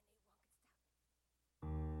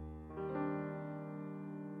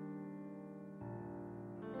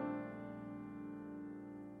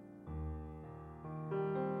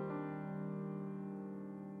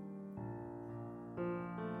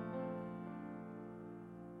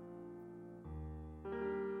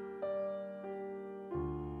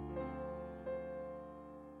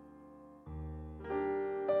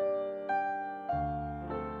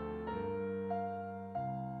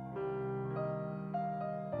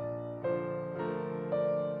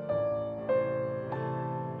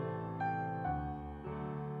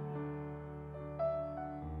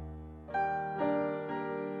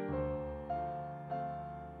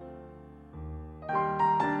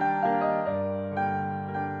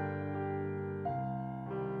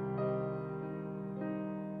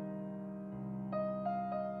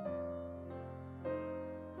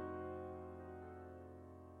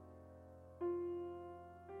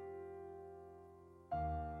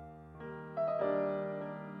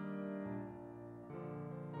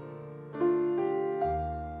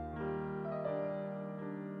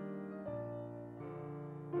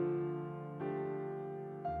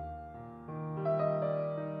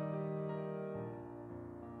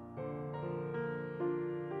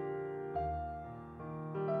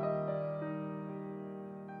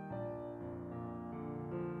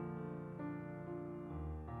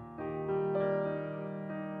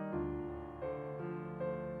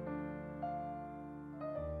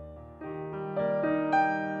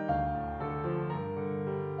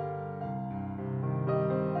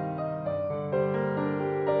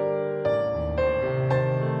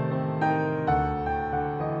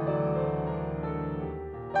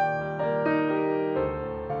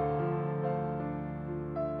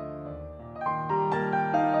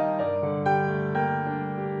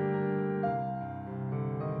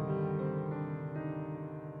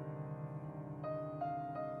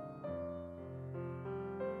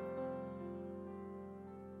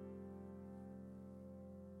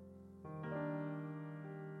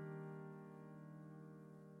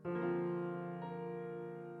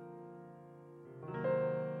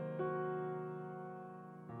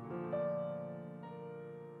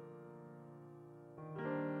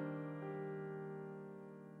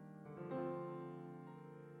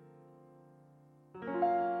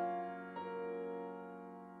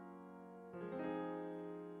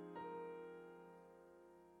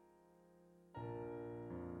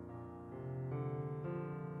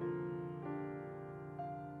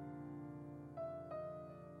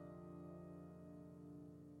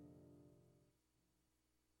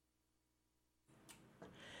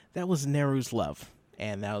 That was Neru's Love.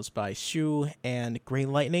 and that was by Shu and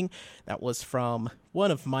Green Lightning. That was from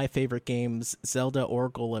one of my favorite games, Zelda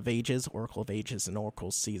Oracle of Ages and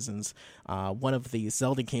Oracle Seasons, one of the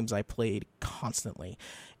Zelda games I played constantly.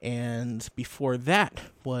 And before that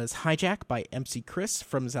was Hijack by MC Chris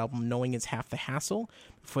from his album Knowing Is Half the Hassle.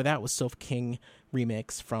 Before that was Sofa King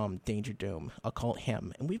remix from Danger Doom, Occult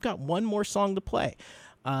Hymn. And we've got one more song to play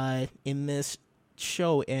in this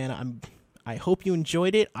show, and I hope you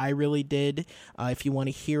enjoyed it. I really did. If you want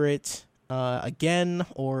to hear it again,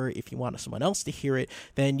 or if you want someone else to hear it,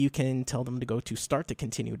 then you can tell them to go to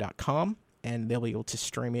starttocontinue.com, and they'll be able to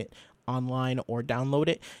stream it online or download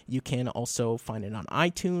it. You can also find it on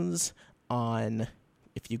iTunes,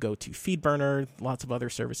 if you go to Feedburner, lots of other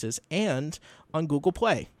services, and on Google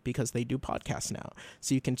Play, because they do podcasts now.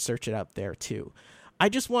 So you can search it out there too. I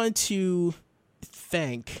just wanted to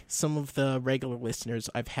thank some of the regular listeners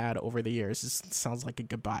I've had over the years. This sounds like a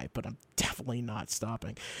goodbye, but I'm definitely not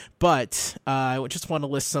stopping. But I just want to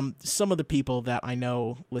list some of the people that I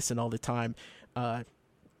know listen all the time.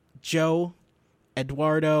 Joe,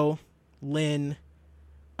 Eduardo, Lynn,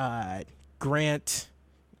 Grant,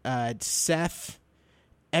 Seth,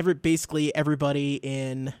 basically everybody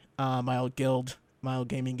in my old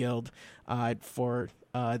gaming guild for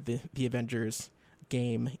the Avengers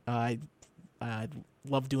game. I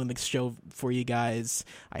love doing the show for you guys.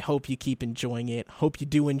 I hope you keep enjoying it. Hope you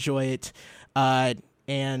do enjoy it.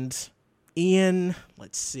 And Ian,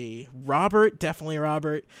 let's see, Robert, definitely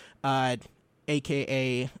Robert,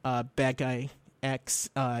 aka Bad Guy X.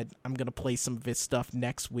 I'm gonna play some of his stuff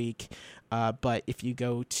next week. But if you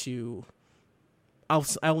go to, I'll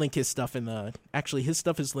link his stuff his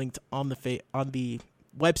stuff is linked on the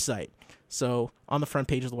website. So on the front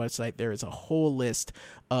page of the website, there is a whole list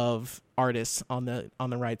of artists on the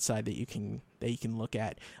right side that you can look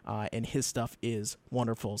at, and his stuff is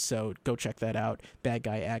wonderful. So go check that out, Bad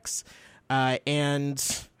Guy X,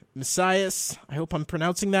 and Messias. I hope I'm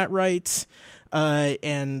pronouncing that right,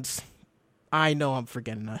 and I know I'm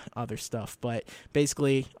forgetting other stuff, but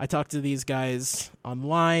basically I talk to these guys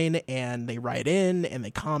online, and they write in and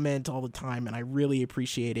they comment all the time, and I really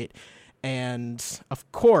appreciate it. And of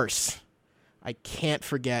course, I can't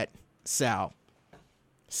forget Sal.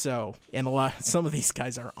 So, and some of these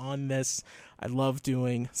guys are on this. I love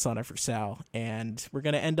doing Sonic for Sal, and we're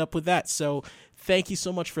going to end up with that. So, thank you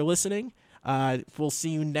so much for listening. We'll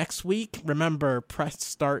see you next week. Remember,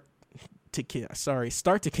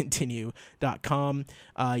 starttocontinue.com.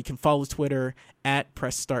 You can follow Twitter at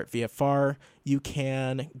PressStartVFR. You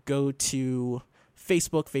can go to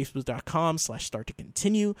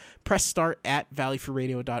facebook.com/starttocontinue, press start at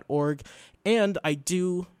valleyfreeradio.org, and I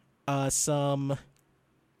do some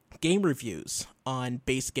game reviews on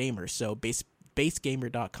Base Gamer, so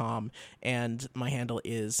basegamer.com, and my handle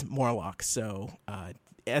is Morlock, so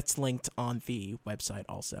it's linked on the website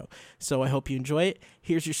also. So I hope you enjoy it.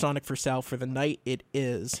 Here's your Sonic for Sal for the night. It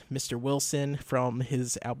is Mr. Wilson from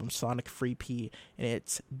his album Sonic Free P, and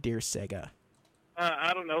it's Dear Sega.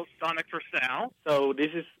 I don't know, Sonic for Sal. So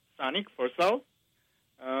this is Sonic for Sal.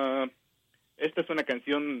 Esta es una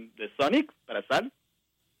canción de Sonic para Sal.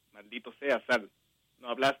 Maldito sea, Sal. No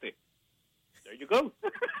hablaste. There you go.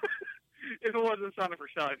 If it wasn't Sonic for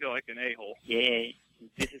Sal, I feel like an a-hole. Yeah,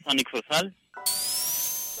 this is Sonic for Sal.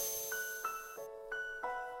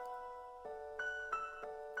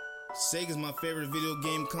 Sega's my favorite video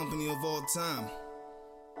game company of all time.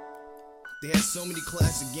 They had so many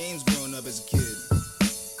classic games growing up as a kid.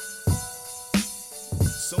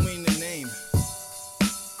 So many to name.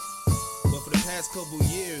 But for the past couple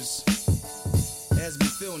years, it has been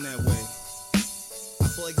feeling that way. I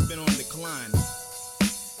feel like it's been on decline.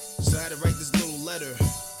 So I had to write this little letter.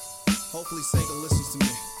 Hopefully Sega listens to me.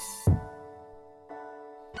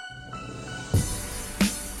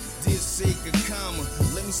 Dear Sega,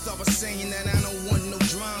 let me start by saying that I don't want no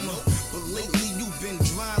drama. But lately you've been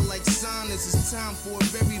dry like sinus. It's time for a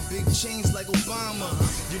very big change like Obama.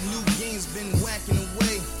 Your new game's been whacking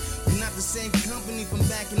away. You're not the same company from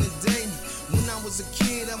back in the day. When I was a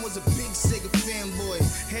kid, I was a big Sega fanboy.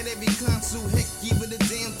 Had every console, heck, even the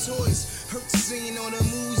damn toys. Hurt seeing all the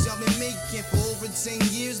moves y'all been making. For over 10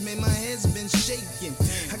 years, man, my head's been shaking.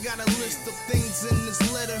 I got a list of things in this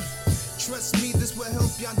letter. Trust me, this will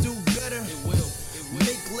help y'all do better. It will.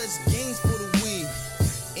 Make less games for the Wii.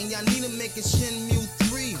 And y'all need to make a Shenmue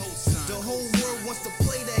 3. The whole world wants to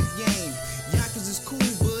play that game. Yonkers is cool,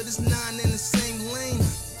 but it's not in the same lane.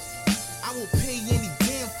 I will pay any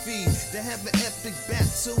damn fee to have an epic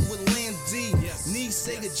battle with Land D. Need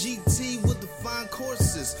Sega GT with the fine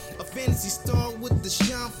courses. A Fantasy Star with the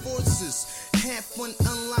Shine Forces. Have fun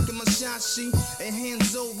unlocking my Shine Tanashi. And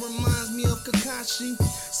Hanzo reminds me of Kakashi.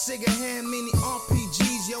 Sega had many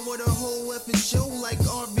RPGs, yo, with a whole effing show like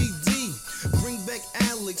RVD. Bring back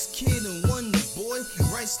Alex, Kid, and Wonder Boy.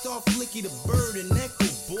 Right Star, Flicky the Bird, and Echo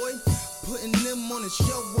Boy. Putting them on the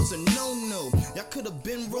show was a no-no. Y'all could have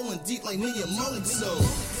been rolling deep like Miyamoto.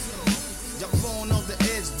 Y'all falling off the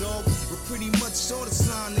edge, dog. We're pretty much sort of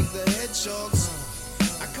Sonic the Hedgehogs.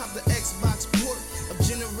 I copped the Xbox port of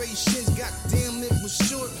Generations. Goddamn, it was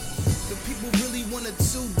short. The people really want a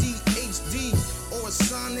 2D HD or a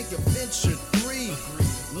Sonic Adventure 3.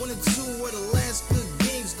 1 and 2 were the last good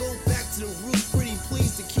games. Go back to the roots, pretty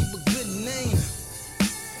please, to keep a good name.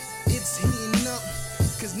 It's heating up,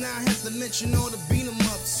 cause now I have to mention all the beat 'em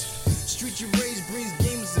ups. Street Your Rage brings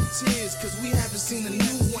gamers to tears, cause we haven't seen a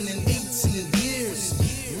new one in 18 years.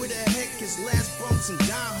 Where the heck is Last Bronx and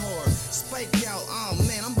Die Hard? Spike out, oh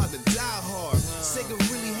man, I'm about to die hard. Sega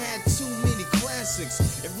really had too many classics.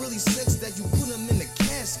 It really sucks that you put them in a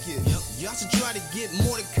casket. Y'all should try to get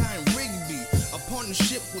Mordecai and Rigby, a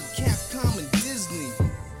partnership with Capcom and Disney.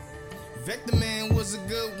 Vector Man was a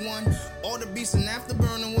good one. All the Beasts and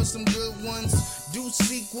Afterburner was some good ones. Do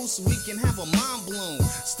sequels so we can have a mind blown.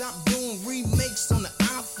 Stop doing remakes on the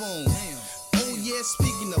iPhone. Oh yeah,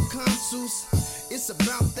 speaking of consoles, it's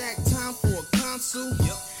about that time for a console.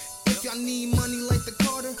 If y'all need money like the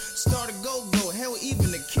Carter, start a go-go, hell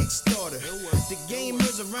even a Kickstarter. The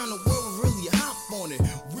gamers around the world really hop on it.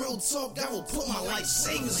 Real talk, I will put my life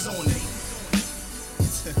savings on it.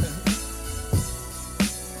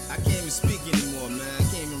 I can't even speak anymore, man. I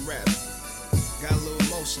can't even rap. Got a little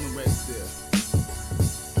emotional right there.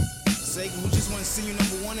 Sega, we just want to see you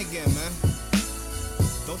 #1 again, man.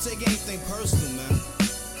 Don't take anything personal, man.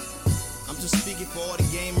 I'm just speaking for all the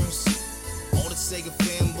gamers, all the Sega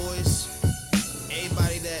fanboys,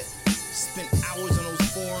 everybody that spent hours on those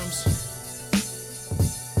forums.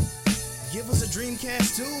 Give us a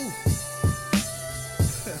Dreamcast too.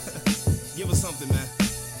 Give us something, man.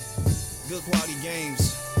 Good quality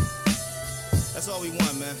games. That's all we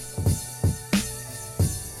want, man.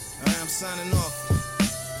 Alright, I'm signing off.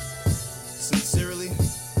 Sincerely,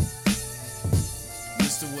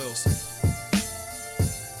 Mr. Wilson.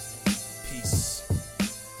 Peace.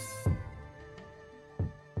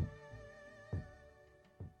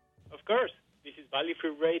 Of course, this is Valley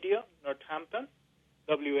Free Radio, Northampton,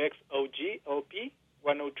 WXOG OP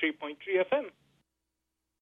 103.3 FM.